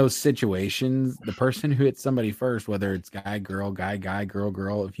 in those situations, the person who hits somebody first, whether it's guy, girl,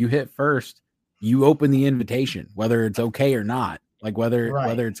 girl, if you hit first, you open the invitation, whether it's okay or not, like whether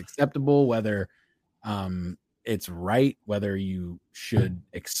it's acceptable, whether it's right, whether you should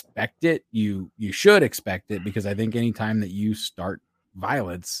expect it, you should expect it, because I think anytime that you start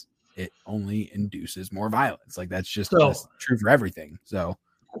violence, it only induces more violence. Like, that's true for everything. So,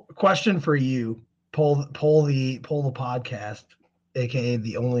 question for you: pull the podcast, aka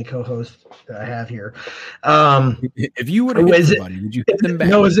the only co-host that I have here. If you would have hit somebody, would you hit them back?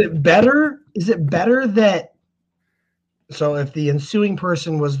 No, is it better that, so if the ensuing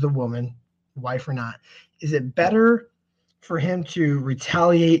person was the woman, wife or not, is it better for him to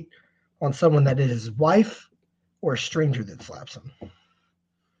retaliate on someone that is his wife or a stranger that slaps him?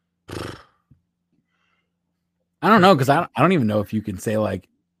 I don't know, because I don't even know if you can say, like,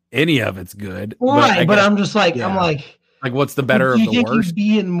 any of it's good. Right, but I'm just like, I'm like, what's the better of the worst? Do you think you'd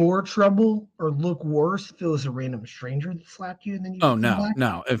be in more trouble or look worse if it was a random stranger that slapped you and then you? Oh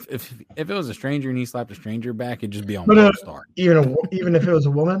no! If it was a stranger and he slapped a stranger back, it'd just be on one star. Even if it was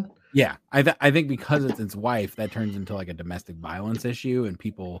a woman. Yeah, I think because it's his wife, that turns into like a domestic violence issue, and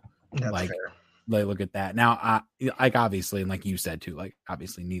people they look at that now. Like, obviously, and like you said too, like,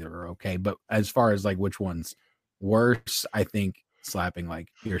 obviously neither are okay. But as far as like which one's worse, I think slapping like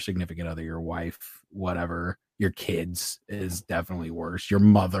your significant other, your wife, whatever, your kids is definitely worse. Your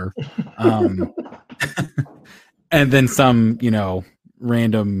mother, and then some,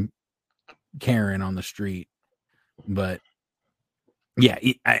 random Karen on the street. But yeah,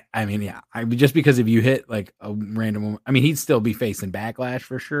 I mean, just because if you hit like a random woman, I mean, he'd still be facing backlash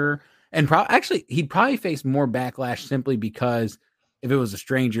for sure. And he'd probably face more backlash simply because if it was a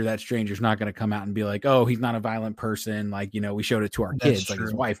stranger, that stranger's not going to come out and be like, oh, he's not a violent person. Like, we showed it to our kids like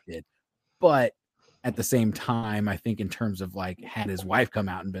his wife did. But at the same time, I think in terms of like, had his wife come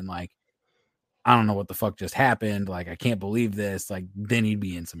out and been like, I don't know what the fuck just happened, like, I can't believe this, like, then he'd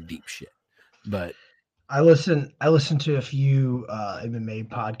be in some deep shit. But I listen to a few MMA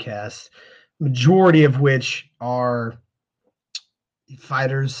podcasts, majority of which are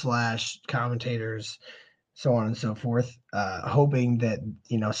fighters / commentators, so on and so forth, hoping that,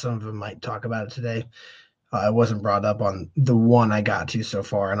 some of them might talk about it today. It wasn't brought up on the one I got to so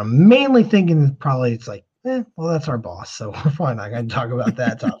far, and I'm mainly thinking probably it's like, well, that's our boss, so we're probably not going to talk about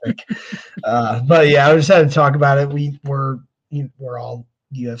that topic. But yeah, I just had to talk about it. We're all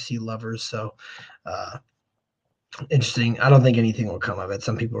UFC lovers, so interesting. I don't think anything will come of it.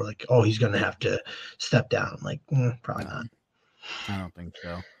 Some people are like, oh, he's going to have to step down. I'm like, probably not. I don't think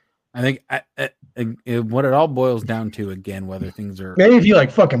so. I think what it all boils down to, again, whether things are, maybe if you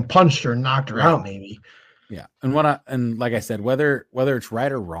like fucking punched her and knocked her out, maybe. Yeah. And like I said, whether it's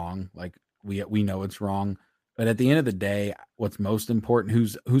right or wrong, like we know it's wrong, but at the end of the day, what's most important,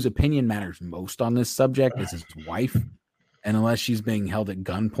 whose opinion matters most on this subject is his wife. And unless she's being held at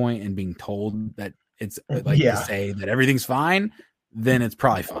gunpoint and being told that it's to say that everything's fine, then it's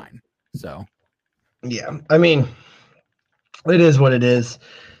probably fine. So, yeah, I mean, it is what it is.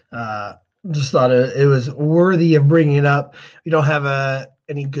 Just thought it was worthy of bringing it up. We don't have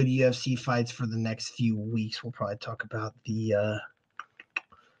any good UFC fights for the next few weeks. We'll probably talk about the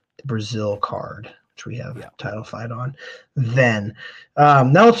Brazil card which we have title fight on then.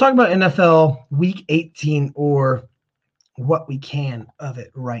 Now let's talk about NFL Week 18, or what we can of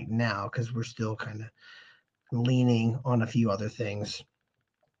it right now, because we're still kind of leaning on a few other things.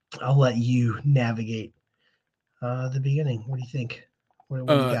 I'll let you navigate the beginning. What do you think? What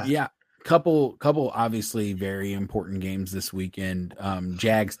do you got? Yeah, couple obviously very important games this weekend.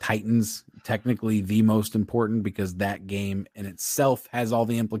 Jags Titans, technically the most important because that game in itself has all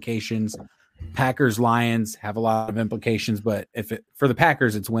the implications. Packers Lions have a lot of implications, but for the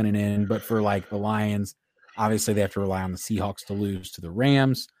Packers it's winning in, but for like the Lions, obviously they have to rely on the Seahawks to lose to the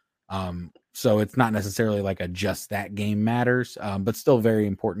Rams. So it's not necessarily like a just that game matters, but still a very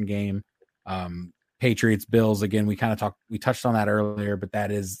important game. Patriots Bills, again, we touched on that earlier, but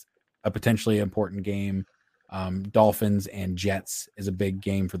that is a potentially important game. Dolphins and Jets is a big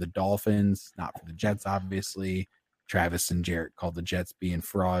game for the Dolphins, not for the Jets, obviously. Travis and Jarrett called the Jets being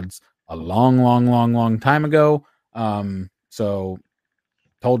frauds a long time ago. So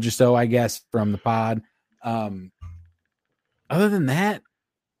told you so, I guess, from the pod. Other than that,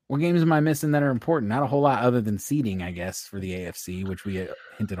 what games am I missing that are important? Not a whole lot other than seeding, I guess, for the AFC, which we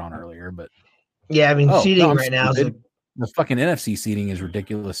hinted on earlier. But yeah, I mean, seeding right now is the fucking NFC seeding is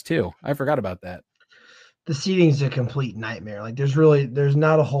ridiculous too. I forgot about that. The seeding is a complete nightmare. Like, there's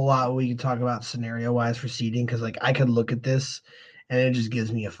not a whole lot we can talk about scenario wise for seeding, because like I could look at this and it just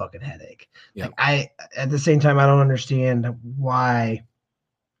gives me a fucking headache. Yep. Like, at the same time, I don't understand why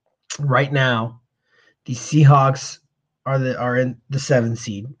right now the Seahawks are in the 7th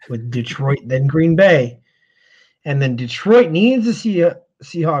seed with Detroit, then Green Bay, and then Detroit needs the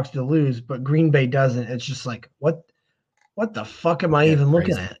Seahawks to lose, but Green Bay doesn't. It's just like, what the fuck am I even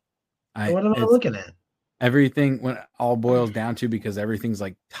looking at? What am I looking at? Everything, when it all boils down to, because everything's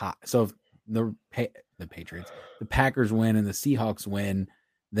like top. So if the Patriots, the Packers win and the Seahawks win,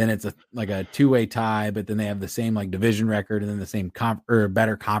 then it's like a 2-way tie, but then they have the same like division record and then the same or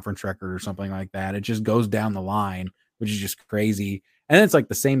better conference record or something like that. It just goes down the line, which is just crazy. And it's like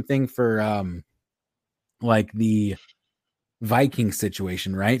the same thing for like the Vikings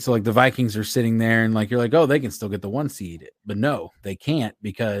situation, right? So like the Vikings are sitting there and like you're like, oh, they can still get the 1 seed, but no, they can't,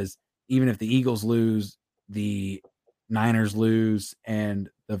 because even if the Eagles lose, the Niners lose, and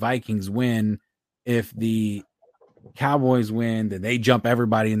the Vikings win, if the Cowboys win, then they jump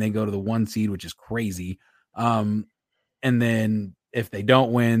everybody and they go to the 1 seed, which is crazy. And then if they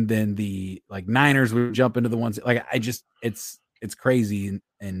don't win, then the like Niners would jump into the 1 seed. Like, it's crazy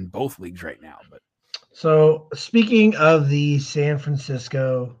in both leagues right now. But so speaking of the San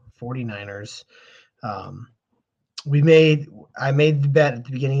Francisco 49ers, I made the bet at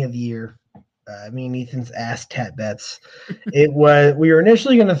the beginning of the year. Me and Ethan's ass tat bets. We were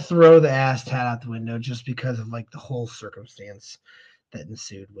initially going to throw the ass tat out the window just because of like the whole circumstance that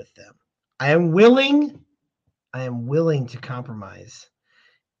ensued with them. I am willing to compromise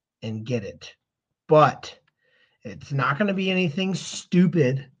and get it, but it's not going to be anything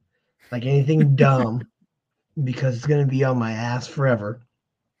stupid, like anything dumb, because it's going to be on my ass forever.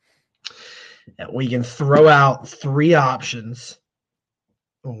 And we can throw out 3 options,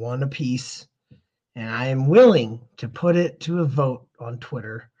 1 apiece. And I am willing to put it to a vote on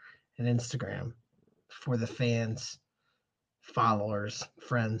Twitter and Instagram for the fans, followers,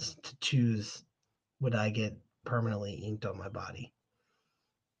 friends to choose would I get permanently inked on my body.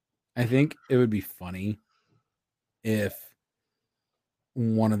 I think it would be funny if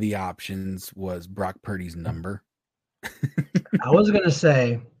one of the options was Brock Purdy's number. I was going to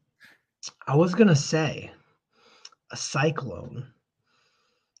say a Cyclone,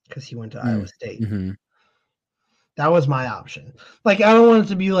 because he went to Iowa State. Mm-hmm. That was my option. Like, I don't want it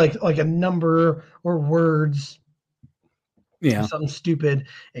to be like a number or words. Yeah. Something stupid.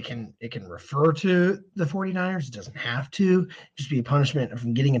 It can refer to the 49ers. It doesn't have to. Just be a punishment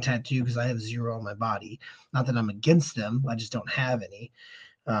from getting a tattoo because I have 0 on my body. Not that I'm against them. I just don't have any.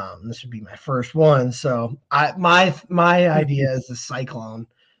 This would be my first one. So my idea is a Cyclone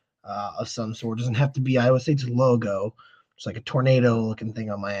of some sort. It doesn't have to be Iowa State's logo. It's like a tornado looking thing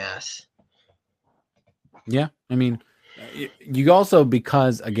on my ass. Yeah. I mean, you also,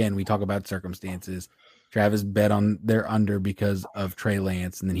 because again, we talk about circumstances. Travis bet on their under because of Trey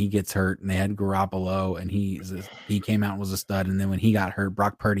Lance, and then he gets hurt, and they had Garoppolo, and he came out and was a stud. And then when he got hurt,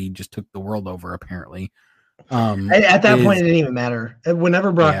 Brock Purdy just took the world over, apparently. At that point, it didn't even matter.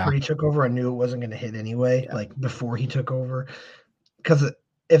 Whenever Brock Purdy took over, I knew it wasn't going to hit anyway, like before he took over. Because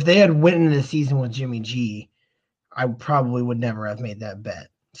if they had went into the season with Jimmy G, I probably would never have made that bet.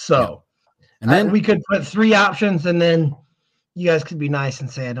 So, and then we could put 3 options, and then you guys could be nice and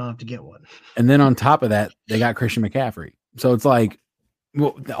say I don't have to get one. And then on top of that, they got Christian McCaffrey. So it's like,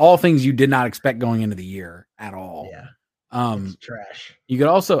 well, all things you did not expect going into the year at all. Yeah, Um, it's trash. you could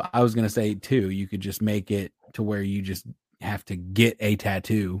also, I was going to say too, you could just make it to where you just have to get a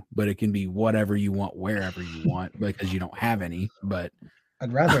tattoo, but it can be whatever you want, wherever you want, because you don't have any. But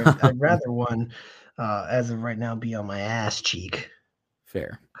I'd rather one, as of right now, be on my ass cheek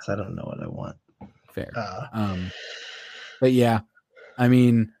fair, because I don't know what I want. fair. But yeah, I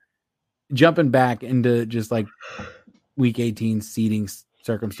mean, jumping back into just like week 18 seeding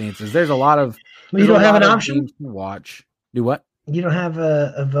circumstances, there's a lot of Well, you don't have an option games to watch. Do what? You don't have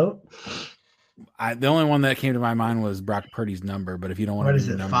a vote. The only one that came to my mind was Brock Purdy's number, but if you don't want What to is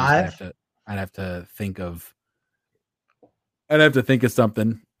do it, numbers, 5? I'd have to think of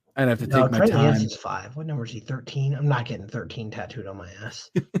something. I'd have to take my Trey time. Lance is 5. What number is he? 13. I'm not getting 13 tattooed on my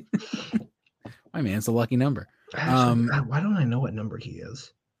ass. I mean, it's a lucky number. Actually, why don't I know what number he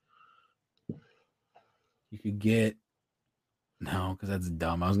is? You could get no, because that's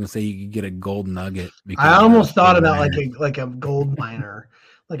dumb. I was gonna say you could get a gold nugget. I almost thought about like a gold miner,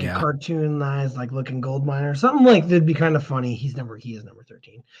 like Yeah. a cartoonized like looking gold miner, something like that'd be kind of funny. He is number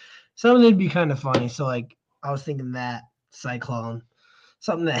 13. Something that'd be kind of funny. So like I was thinking that Cyclone,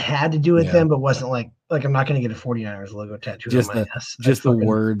 something that had to do with them, but wasn't like I'm not gonna get a 49ers logo tattooed on my ass. Just the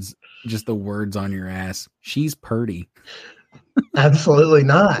words on your ass. She's Purdy. Absolutely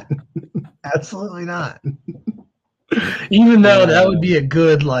not. Absolutely not. Even though that would be a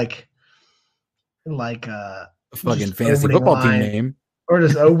good like fucking fantasy football team name, or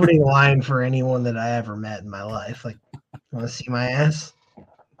just opening line for anyone that I ever met in my life. Like, want to see my ass?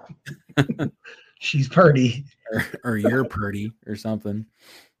 She's Purdy, or you're Purdy, or something.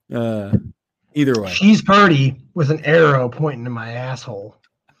 Either way, she's Purdy with an arrow pointing to my asshole.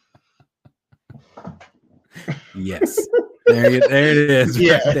 Yes, there it is.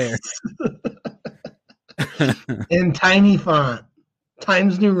 Yes. Right there. In tiny font,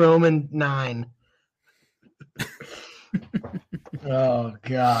 Times New Roman 9. Oh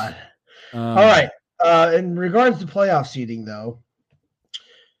God! All right. In regards to playoff seeding, though,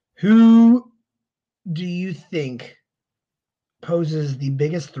 who do you think poses the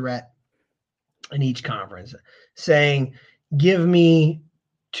biggest threat in each conference? Saying, give me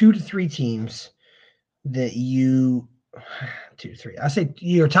 2 to 3 teams that you 2 to 3. I say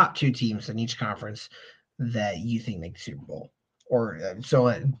your top 2 teams in each conference that you think make the Super Bowl, or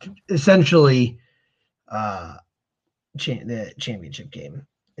essentially, the championship game,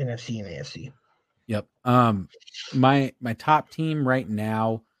 NFC and AFC. Yep. My top team right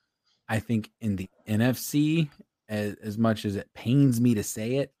now, I think in the NFC, as much as it pains me to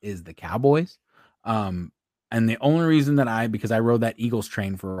say it, is the Cowboys. And the only reason that because I rode that Eagles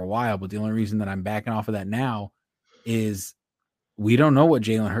train for a while, but the only reason that I'm backing off of that now is we don't know what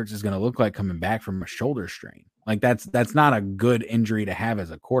Jalen Hurts is going to look like coming back from a shoulder strain. Like that's not a good injury to have as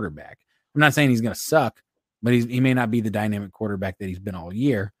a quarterback. I'm not saying he's going to suck, but he may not be the dynamic quarterback that he's been all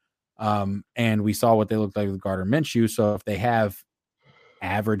year. And we saw what they looked like with Gardner Minshew. So if they have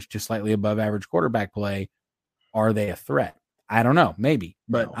average to slightly above average quarterback play, are they a threat? I don't know, maybe,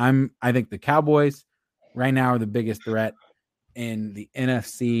 but No. I think the Cowboys right now are the biggest threat in the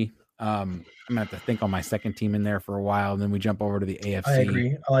NFC. I'm gonna have to think on my second team in there for a while, and then we jump over to the AFC. I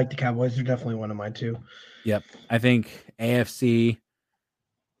agree. I like the Cowboys. They're definitely one of mine too. Yep, I think AFC.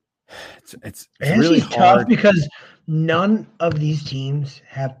 It's really tough because none of these teams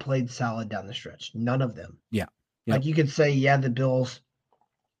have played solid down the stretch. None of them. Yeah. Yep. Like you could say, yeah, the Bills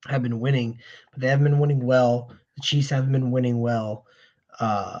have been winning, but they haven't been winning well. The Chiefs haven't been winning well.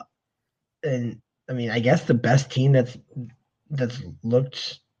 And I mean, I guess the best team that's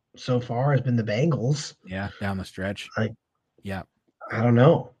looked so far has been the Bengals. Yeah, down the stretch. Yeah. I don't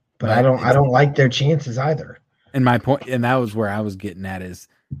know, but I don't like their chances either. And my point, and that was where I was getting at, is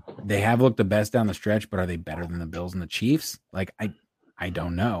they have looked the best down the stretch, but are they better than the Bills and the Chiefs? Like I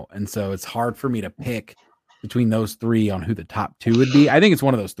don't know. And so it's hard for me to pick between those three on who the top 2 would be. I think it's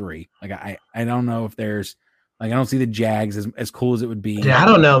one of those 3. Like I don't know if there's I don't see the Jags as cool as it would be. Yeah, I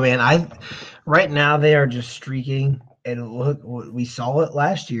don't know, man. Right now they are just streaking, and look, we saw it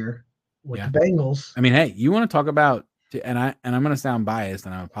last year with the Bengals. I mean, hey, you want to talk about, and I'm going to sound biased,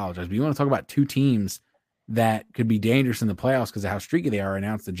 and I apologize, but you want to talk about 2 teams that could be dangerous in the playoffs because of how streaky they are right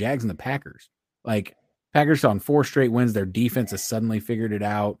now. It's the Jags and the Packers. Like, Packers on 4 straight wins. Their defense has suddenly figured it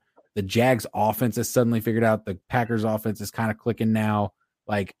out. The Jags offense has suddenly figured out. The Packers offense is kind of clicking now.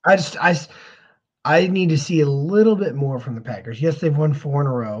 Like, I need to see a little bit more from the Packers. Yes, they've won 4 in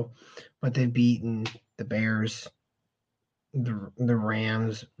a row, but they've beaten the Bears, the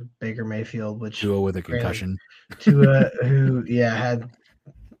Rams, Baker Mayfield, which Tua with a concussion. Tua, who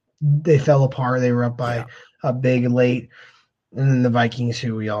they fell apart. They were up by a big late. And then the Vikings,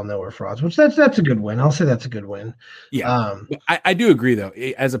 who we all know are frauds, which that's a good win. I'll say that's a good win. Yeah. I do agree though.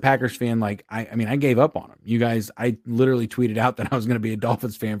 As a Packers fan, like I mean, I gave up on them. You guys, I literally tweeted out that I was going to be a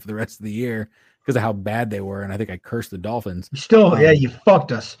Dolphins fan for the rest of the year because of how bad they were, and I think I cursed the Dolphins. You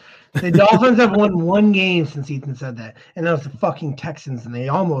fucked us. The Dolphins have won one game since Ethan said that, and that was the fucking Texans, and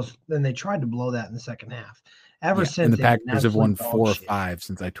they tried to blow that in the second half. Since, and the Packers have won 4 or 5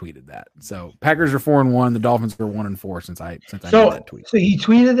 since I tweeted that. So Packers are 4-1. The Dolphins are 1-4 since I made that tweet. So he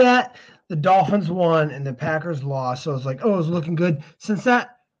tweeted that the Dolphins won and the Packers lost. So it's like, oh, it was looking good. Since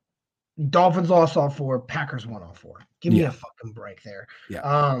that, Dolphins lost all 4, Packers won all 4. Give me a fucking break there. Yeah.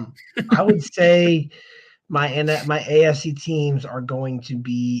 I would say my AFC teams are going to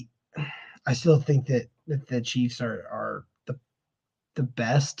be. I still think that the Chiefs are the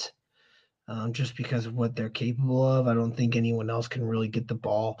best. Just because of what they're capable of. I don't think anyone else can really get the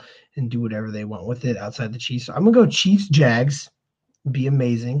ball and do whatever they want with it outside the Chiefs. So I'm going to go Chiefs, Jags. Be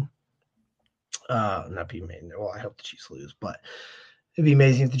amazing. Not be amazing. Well, I hope the Chiefs lose, but it'd be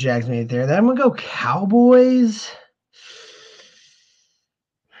amazing if the Jags made it there. Then I'm going to go Cowboys.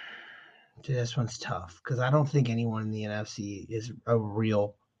 Dude, this one's tough because I don't think anyone in the NFC is a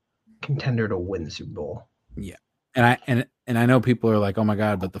real contender to win the Super Bowl. Yeah. And I know people are like, oh my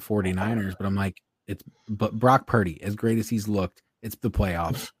God, but the 49ers, but I'm like, but Brock Purdy, as great as he's looked, it's the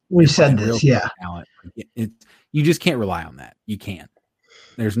playoffs. We said this, yeah. Talent. You just can't rely on that. You can't.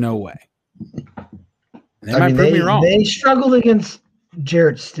 There's no way. They might prove me wrong. They struggled against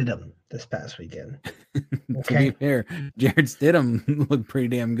Jarrett Stidham this past weekend. To be fair, Jarrett Stidham looked pretty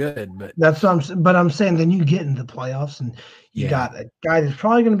damn good, but that's what I'm saying. Then you get into the playoffs, and you got a guy that's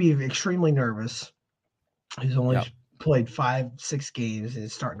probably going to be extremely nervous. He's only played 5-6 games and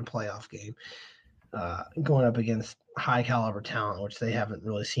is starting a playoff game, going up against high caliber talent, which they haven't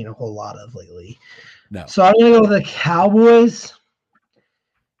really seen a whole lot of lately. No. So I'm going to go with the Cowboys.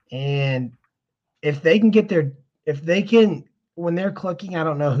 And if they can when they're clicking, I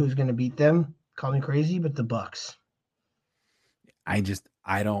don't know who's going to beat them. Call me crazy, but the Bucks. I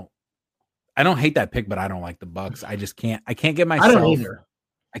don't hate that pick, but I don't like the Bucks. I can't get myself. I don't either.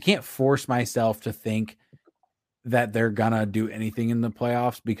 I can't force myself to think that they're gonna do anything in the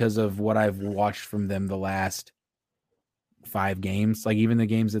playoffs because of what I've watched from them the last 5 games. Like even the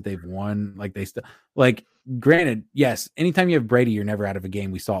games that they've won, like they still like. Granted, yes, anytime you have Brady, you're never out of a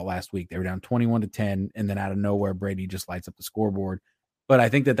game. We saw it last week. They were down 21-10, and then out of nowhere, Brady just lights up the scoreboard. But I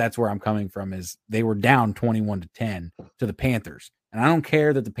think that's where I'm coming from is they were down 21-10 to the Panthers, and I don't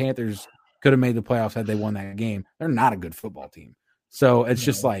care that the Panthers could have made the playoffs had they won that game. They're not a good football team, so it's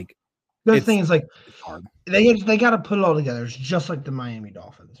just like. The thing is, like, they got to put it all together. It's just like the Miami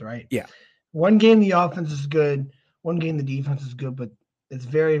Dolphins, right? Yeah. One game the offense is good, one game the defense is good, but it's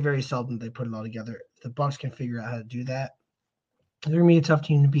very, very seldom they put it all together. If the Bucs can figure out how to do that, they're gonna be a tough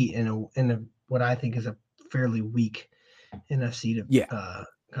team to beat in a what I think is a fairly weak NFC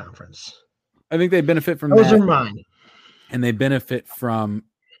conference. I think they benefit from those are mine, and they benefit from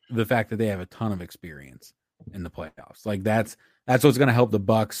the fact that they have a ton of experience in the playoffs. Like that's what's going to help the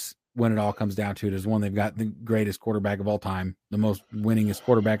Bucs. When it all comes down to it, is one, they've got the greatest quarterback of all time, the most winningest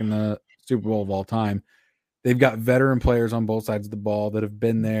quarterback in the Super Bowl of all time. They've got veteran players on both sides of the ball that have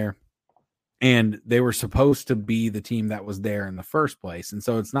been there, and they were supposed to be the team that was there in the first place. And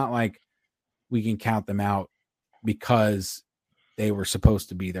so it's not like we can count them out because they were supposed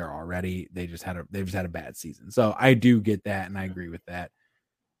to be there already. They've just had a bad season. So I do get that, and I agree with that.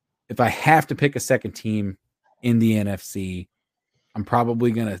 If I have to pick a second team in the NFC, I'm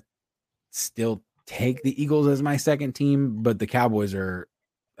probably going to still take the Eagles as my second team, but the Cowboys are,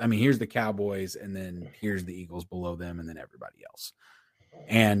 here's the Cowboys, and then here's the Eagles below them, and then everybody else.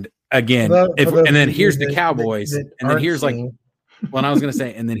 And again, here's the Cowboys, and then here's like, well, I was going to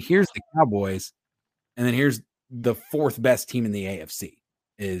say, and then here's the Cowboys, and then here's the 4th best team in the AFC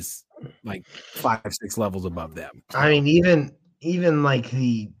is like 5-6 levels above them. So, even like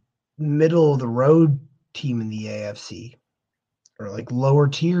the middle of the road team in the AFC, or like lower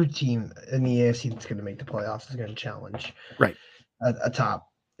tier team in the AFC that's going to make the playoffs is going to challenge a top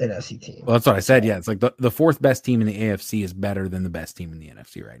NFC team. Well, that's what I said. Yeah, it's like the 4th best team in the AFC is better than the best team in the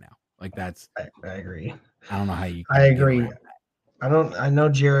NFC right now. Like that's. I agree. I don't know how you. I agree. I know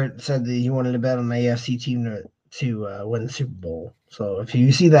Jarrett said that he wanted to bet on the AFC team to win the Super Bowl. So if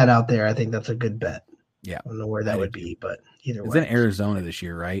you see that out there, I think that's a good bet. Yeah, I don't know where that would be, but either way, it's in Arizona this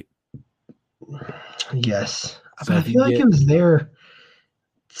year, right? Yes. So I feel like it was there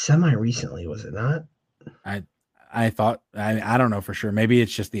semi-recently, was it not? I thought, I don't know for sure. Maybe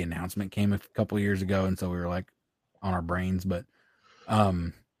it's just the announcement came a couple of years ago, and so we were like on our brains. But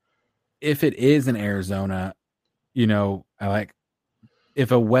if it is in Arizona, I like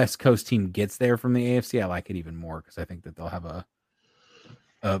if a West Coast team gets there from the AFC, I like it even more because I think that they'll have a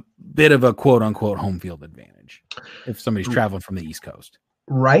bit of a quote unquote home field advantage if somebody's traveling from the East Coast.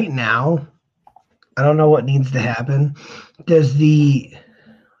 Right now, I don't know what needs to happen. Let's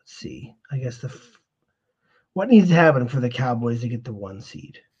see, I guess what needs to happen for the Cowboys to get the 1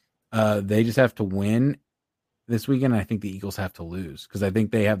 seed? They just have to win this weekend. I think the Eagles have to lose because I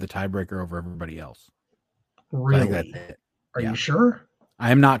think they have the tiebreaker over everybody else. Really? So that's it. Are you sure?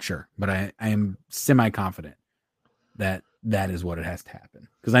 I am not sure, but I am semi-confident that is what it has to happen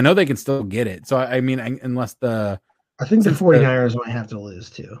because I know they can still get it. So, unless I think the 49ers might have to lose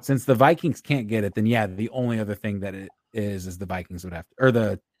too. Since the Vikings can't get it, then yeah, the only other thing that it is the Vikings would have to, or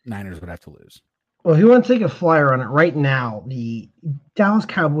the Niners would have to lose. Well, if you want to take a flyer on it right now, the Dallas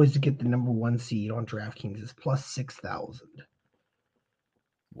Cowboys to get the number 1 seed on DraftKings is plus 6,000.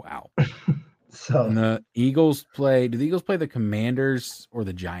 Wow. So and the Eagles do the Eagles play the Commanders or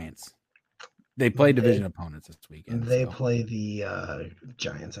the Giants? They play division opponents this weekend. They play the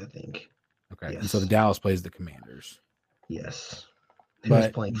Giants, I think. Okay. Yes. And so the Dallas plays the Commanders. Yes.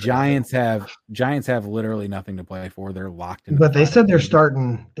 But Giants have literally nothing to play for. They're locked in. But they said they're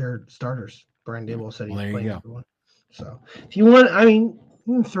starting their starters. Brian Daboll said he's playing everyone. So if you want, you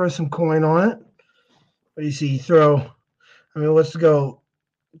can throw some coin on it. What do you see? Let's go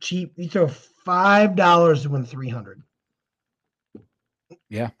cheap. You throw $5 to win 300.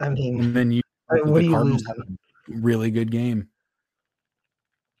 Yeah. And then what do you lose? Really good game.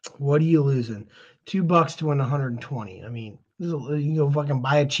 What are you losing? $2 to win 120. You can go fucking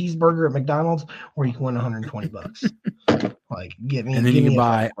buy a cheeseburger at McDonald's, or you can win $120. Like, give me. And then you can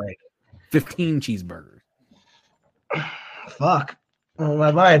buy 15 cheeseburgers. Fuck. What am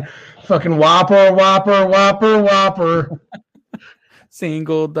I buying? Fucking Whopper.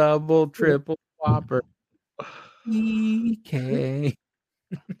 Single, double, triple, Whopper. EK.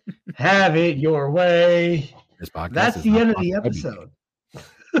 Have it your way. That's the end of the episode.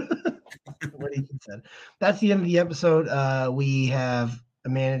 What he said. That's the end of the episode. We have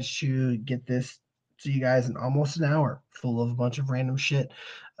managed to get this to you guys in almost an hour, full of a bunch of random shit.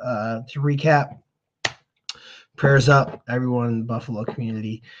 To recap, prayers up, everyone in the Buffalo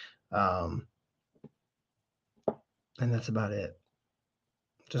community. And that's about it.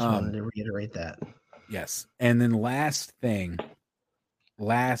 Just wanted to reiterate that. Yes. And then last thing,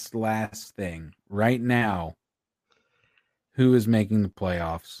 right now, who is making the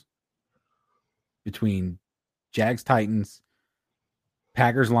playoffs between Jags, Titans,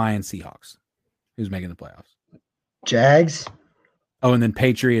 Packers, Lions, Seahawks? Who's making the playoffs? Jags. Oh, and then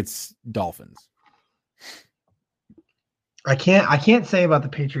Patriots, Dolphins. I can't say about the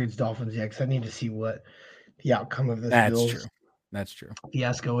Patriots, Dolphins yet because I need to see what the outcome of this That's true.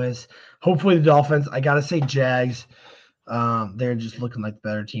 Fiasco is. Hopefully the Dolphins. I gotta say Jags. They're just looking like the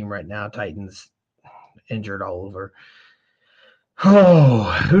better team right now. Titans injured all over. Oh,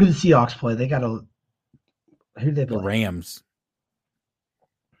 who did the Seahawks play? Who did they play? The Rams.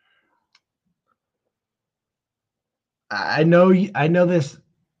 I know this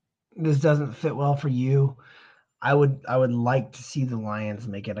doesn't fit well for you. I would like to see the Lions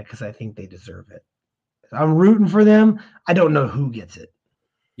make it because I think they deserve it. I'm rooting for them. I don't know who gets it.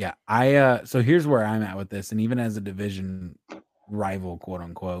 Yeah, so here's where I'm at with this, and even as a division rival, quote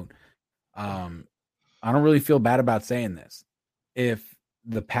unquote, I don't really feel bad about saying this. If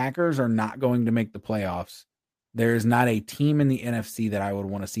the Packers are not going to make the playoffs, there is not a team in the NFC that I would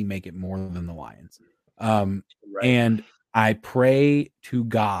want to see make it more than the Lions. Right. And I pray to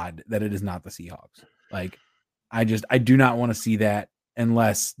God that it is not the Seahawks. Like, I do not want to see that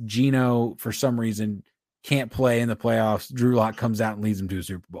unless Geno, for some reason, can't play in the playoffs. Drew Lock comes out and leads them to a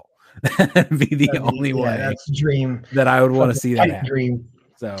Super Bowl. That'd be the only way. That's a dream that I would want to see that happen. Dream.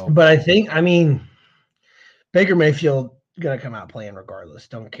 So, but I think, Baker Mayfield gonna come out playing regardless.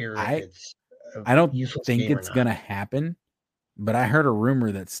 Don't care if it's. I don't think it's gonna happen. But I heard a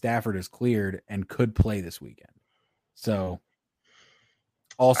rumor that Stafford is cleared and could play this weekend. So,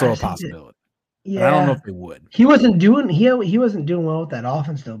 also a possibility. Yeah, I don't know if they would. He wasn't doing well with that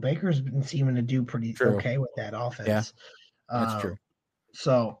offense though. Baker's been seeming to do pretty okay with that offense. Yeah, that's true.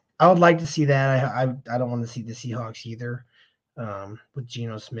 So I would like to see that. I don't want to see the Seahawks either. With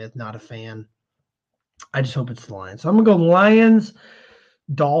Geno Smith, not a fan. I just hope it's the Lions. So I'm gonna go Lions,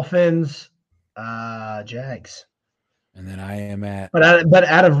 Dolphins, Jags. And then I am at. But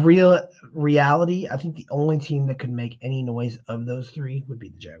out of reality, I think the only team that could make any noise of those three would be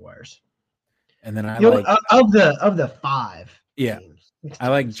the Jaguars. And then of the five. Yeah, teams, I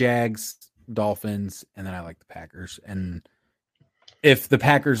like Jags, Dolphins, and then I like the Packers. And if the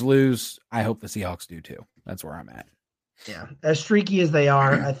Packers lose, I hope the Seahawks do too. That's where I'm at. Yeah, as streaky as they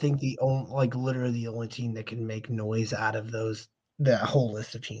are, I think literally the only team that can make noise out of that whole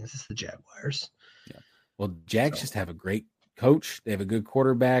list of teams is the Jaguars. Yeah. Well, Jags just have a great coach. They have a good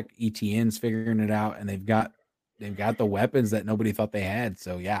quarterback. ETN's figuring it out, and they've got the weapons that nobody thought they had.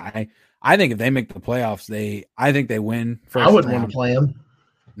 So yeah, I think if they make the playoffs, I think they win first round. I wouldn't want to play them.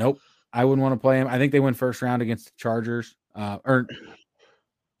 Nope, I wouldn't want to play them. I think they win first round against the Chargers. Or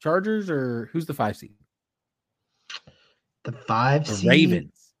who's the 5 seed? The 5 The seed?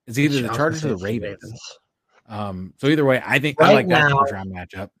 Ravens. It's either the Chargers or the Ravens. So either way, I think I like that first round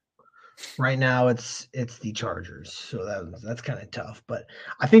matchup. Right now, it's the Chargers, so that's kind of tough. But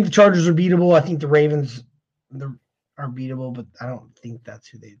I think the Chargers are beatable. I think the Ravens are beatable, but I don't think that's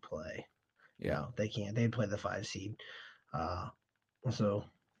who they'd play. Yeah, no, they can't. They'd play the 5 seed. So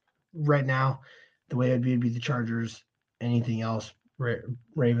right now, the way it'd be the Chargers. Anything else,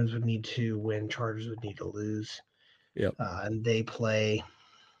 Ravens would need to win. Chargers would need to lose. Yep. And they play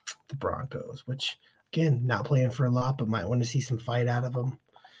the Broncos, which again, not playing for a lot, but might want to see some fight out of them.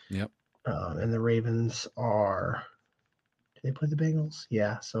 Yep. And the Ravens are. Do they play the Bengals?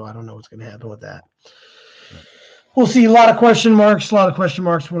 Yeah. So I don't know what's going to happen with that. Yep. We'll see. A lot of question marks. Wanted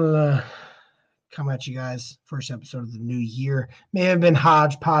to come at you guys. First episode of the new year may have been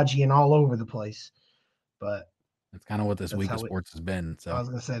hodgepodgey and all over the place, but that's kind of what this week of sports has been. So I was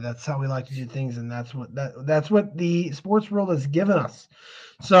going to say that's how we like to do things, and that's what the sports world has given us.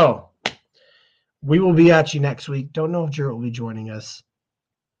 So we will be at you next week. Don't know if Jarrett will be joining us.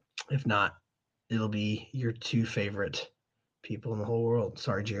 If not, it'll be your 2 favorite people in the whole world.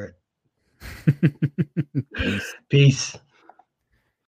 Sorry, Jarrett. Peace. Peace.